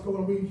 Some of us go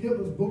and read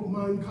Hitler's book,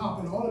 Mein Kampf,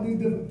 and all of these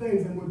different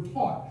things, and we're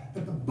taught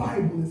that the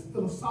Bible is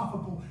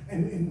philosophical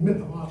and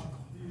mythological.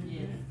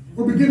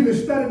 We're beginning to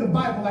study the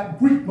Bible like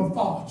Greek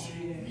mythology.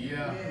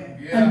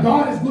 And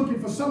God is looking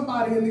for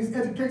somebody in these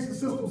education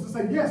systems to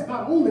say, yes,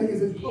 not only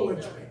is it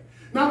poetry,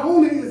 not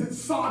only is it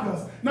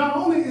sagas, not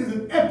only is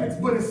it epics,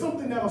 but it's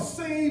something that'll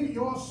save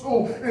your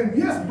soul. And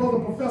yes, brother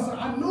professor,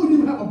 I know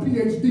you have a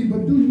PhD,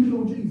 but do you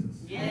know Jesus?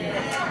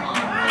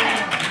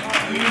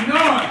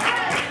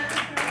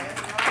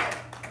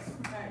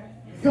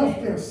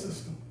 Healthcare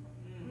system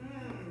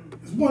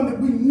is one that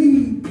we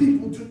need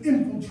people to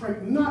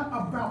infiltrate, not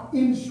about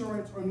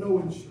insurance or no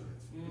insurance.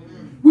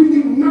 We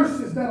need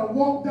nurses that'll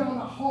walk down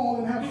the hall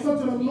and have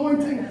such an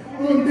anointing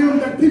on them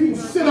that people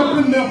sit up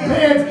in their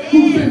beds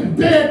who've been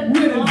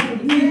bedridden for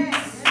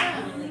weeks.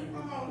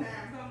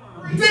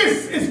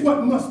 This is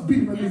what must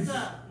be released.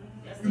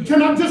 You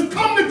cannot just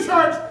come to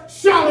church,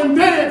 shout and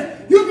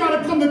dance. You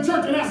got to come to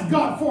church and ask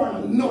God for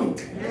an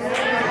anointing.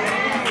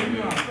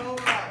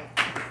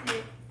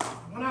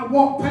 When I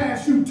walk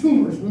past you,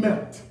 tumors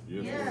melt.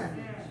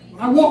 When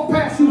I walk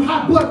past you,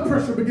 high blood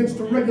pressure begins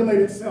to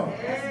regulate itself.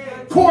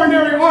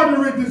 Coronary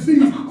artery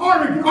disease,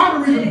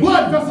 arteries and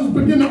blood vessels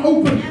begin to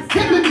open.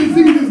 Kidney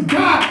diseases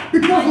die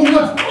because of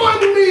what's on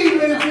me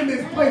and it's in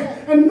this place.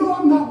 And no,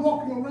 I'm not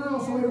walking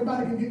around so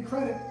everybody can get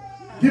credit.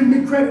 Give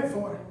me credit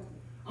for it.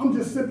 I'm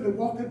just simply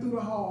walking through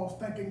the halls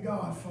thanking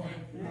God for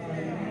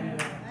it.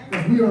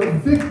 Because we are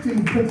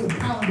evicting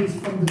principalities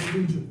from this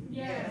region.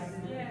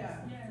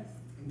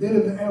 And then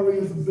in the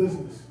areas of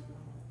business.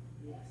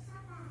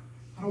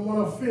 I don't want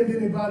to offend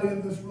anybody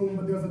in this room,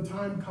 but there's a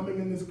time coming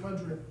in this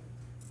country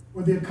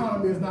where the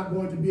economy is not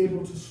going to be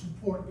able to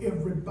support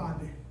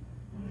everybody.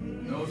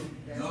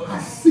 I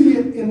see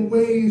it in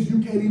ways you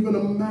can't even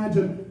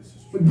imagine,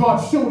 but God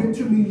showed it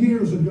to me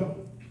years ago.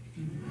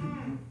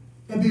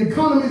 That the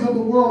economies of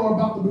the world are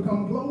about to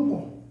become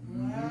global.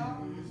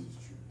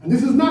 And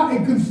this is not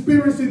a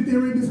conspiracy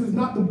theory. This is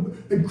not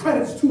the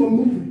credits to a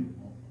movie.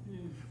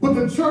 But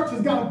the church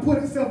has got to put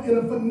itself in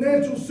a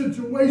financial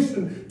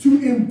situation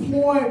to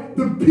employ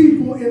the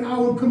people in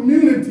our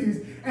communities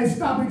and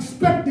stop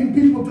expecting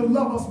people to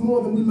love us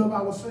more than we love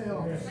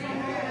ourselves.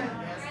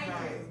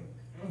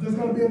 There's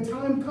going to be a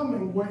time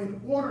coming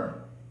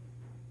where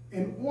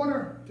in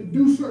order to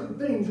do certain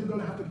things, you're going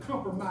to have to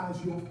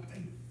compromise your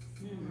faith.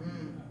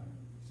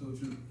 So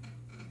true.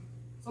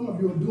 Some of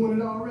you are doing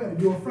it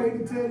already. You're afraid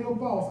to tell your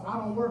boss, I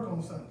don't work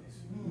on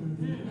Sundays.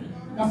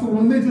 That's a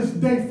religious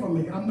day for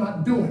me. I'm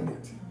not doing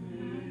it.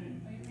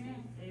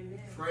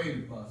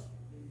 Afraid, Apostle.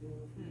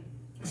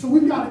 So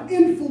we've got to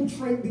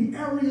infiltrate the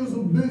areas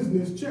of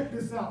business. Check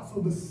this out. So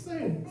the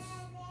saints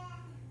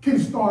can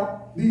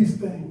start these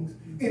things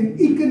and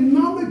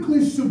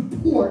economically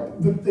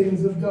support the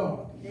things of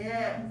God.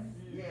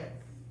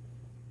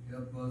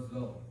 Help us,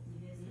 Lord.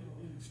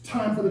 It's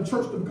time for the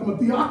church to become a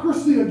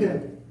theocracy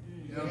again.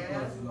 Help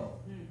us, Lord.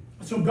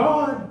 So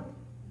God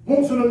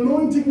wants an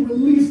anointing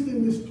released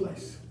in this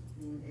place.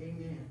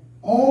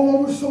 All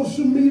over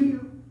social media,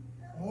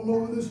 all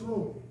over this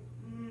room.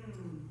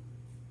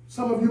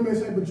 Some of you may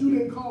say, but you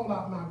didn't call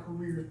out my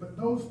careers. But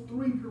those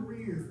 3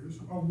 careers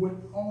are what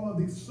all of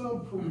these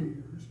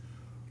sub-careers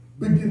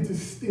begin to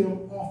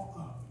stem off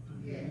of.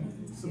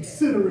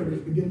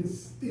 Subsidiaries begin to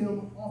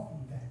stem off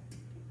of that.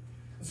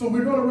 So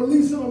we're going to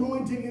release an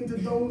anointing into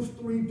those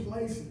 3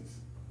 places.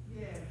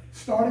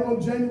 Starting on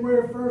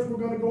January 1st, we're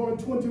going to go on a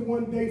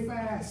 21-day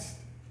fast.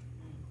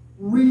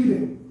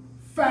 Reading,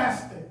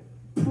 fasting,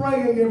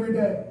 praying every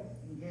day.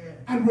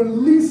 and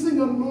releasing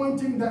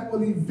anointing that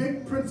will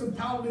evict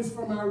principalities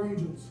from our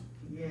regions.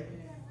 Yes.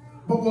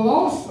 But will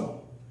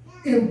also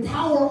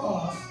empower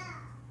us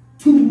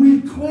to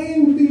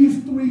reclaim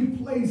these three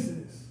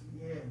places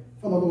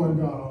for the Lord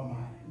God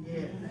Almighty.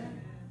 Yes.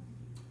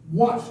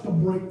 Watch the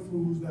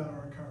breakthroughs that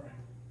are occurring.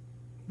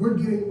 We're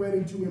getting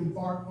ready to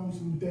embark on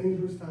some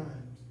dangerous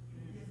times.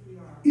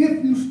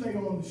 If you stay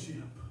on the ship,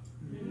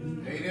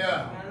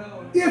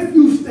 if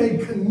you stay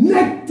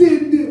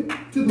connected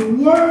to the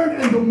Word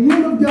and the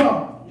will of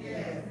God,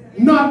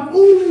 not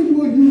only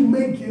will you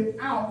make it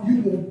out,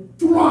 you will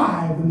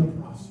thrive in the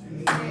process.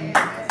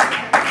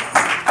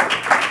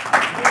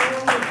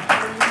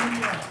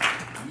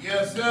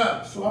 Yes,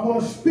 sir. So I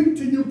want to speak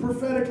to you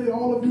prophetically,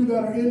 all of you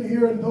that are in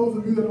here and those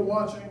of you that are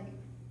watching.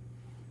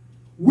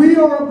 We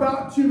are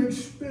about to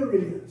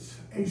experience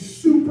a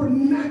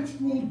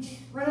supernatural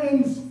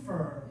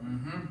transfer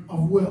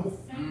of wealth.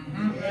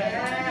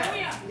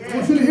 I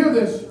want you to hear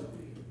this.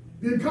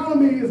 The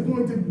economy is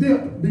going to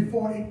dip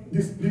before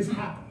this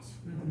happens.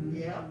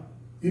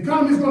 The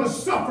economy is going to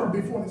suffer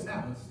before this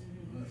happens.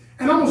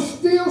 And I'm going to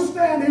still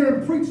stand here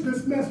and preach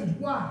this message.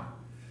 Why?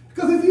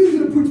 Because it's easy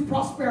to preach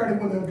prosperity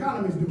when the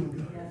economy is doing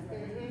good.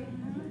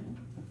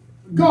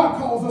 God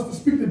calls us to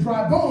speak to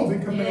dry bones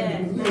and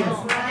command them to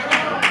live.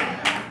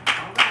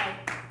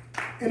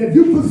 And if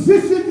you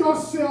position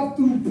yourself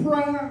through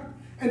prayer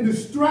and the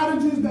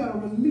strategies that are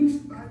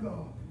released by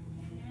God,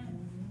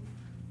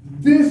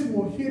 this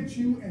will hit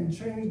you and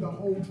change the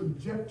whole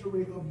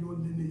trajectory of your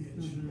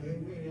lineage.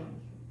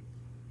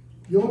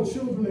 Your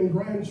children and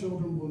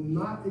grandchildren will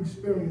not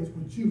experience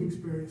what you've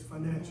experienced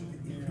financially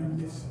if you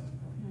listen.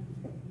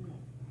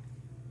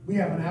 We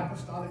have an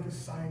apostolic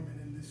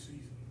assignment in this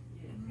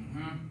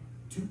season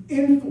to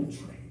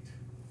infiltrate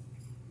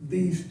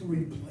these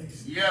three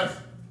places. Yes.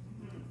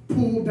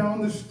 Pull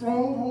down the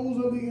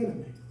strongholds of the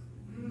enemy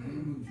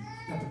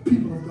that the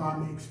people of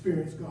God may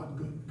experience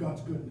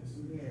God's goodness.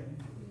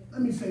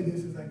 Let me say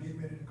this as I get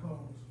ready to close.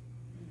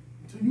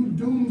 To you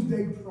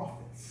doomsday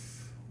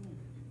prophets,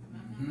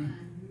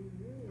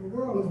 the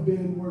world has been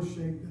in worse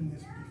shape than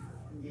this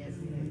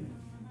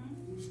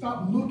before.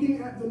 Stop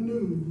looking at the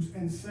news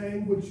and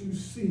saying what you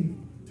see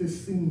to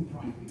seem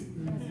right.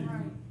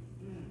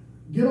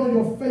 Get on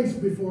your face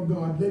before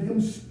God. Let him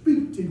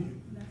speak to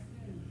you.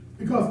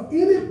 Because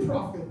any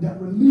prophet that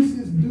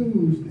releases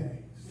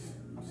doomsday,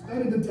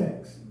 study the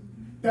text,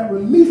 that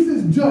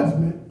releases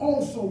judgment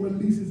also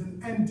releases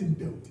an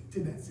antidote to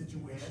that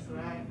situation.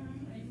 That's right.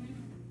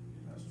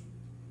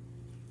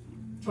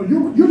 So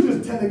you're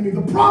just telling me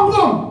the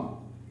problem.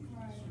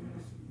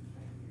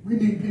 We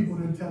need people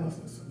to tell us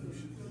the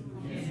solution.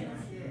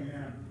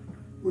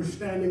 We're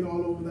standing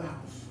all over the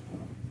house.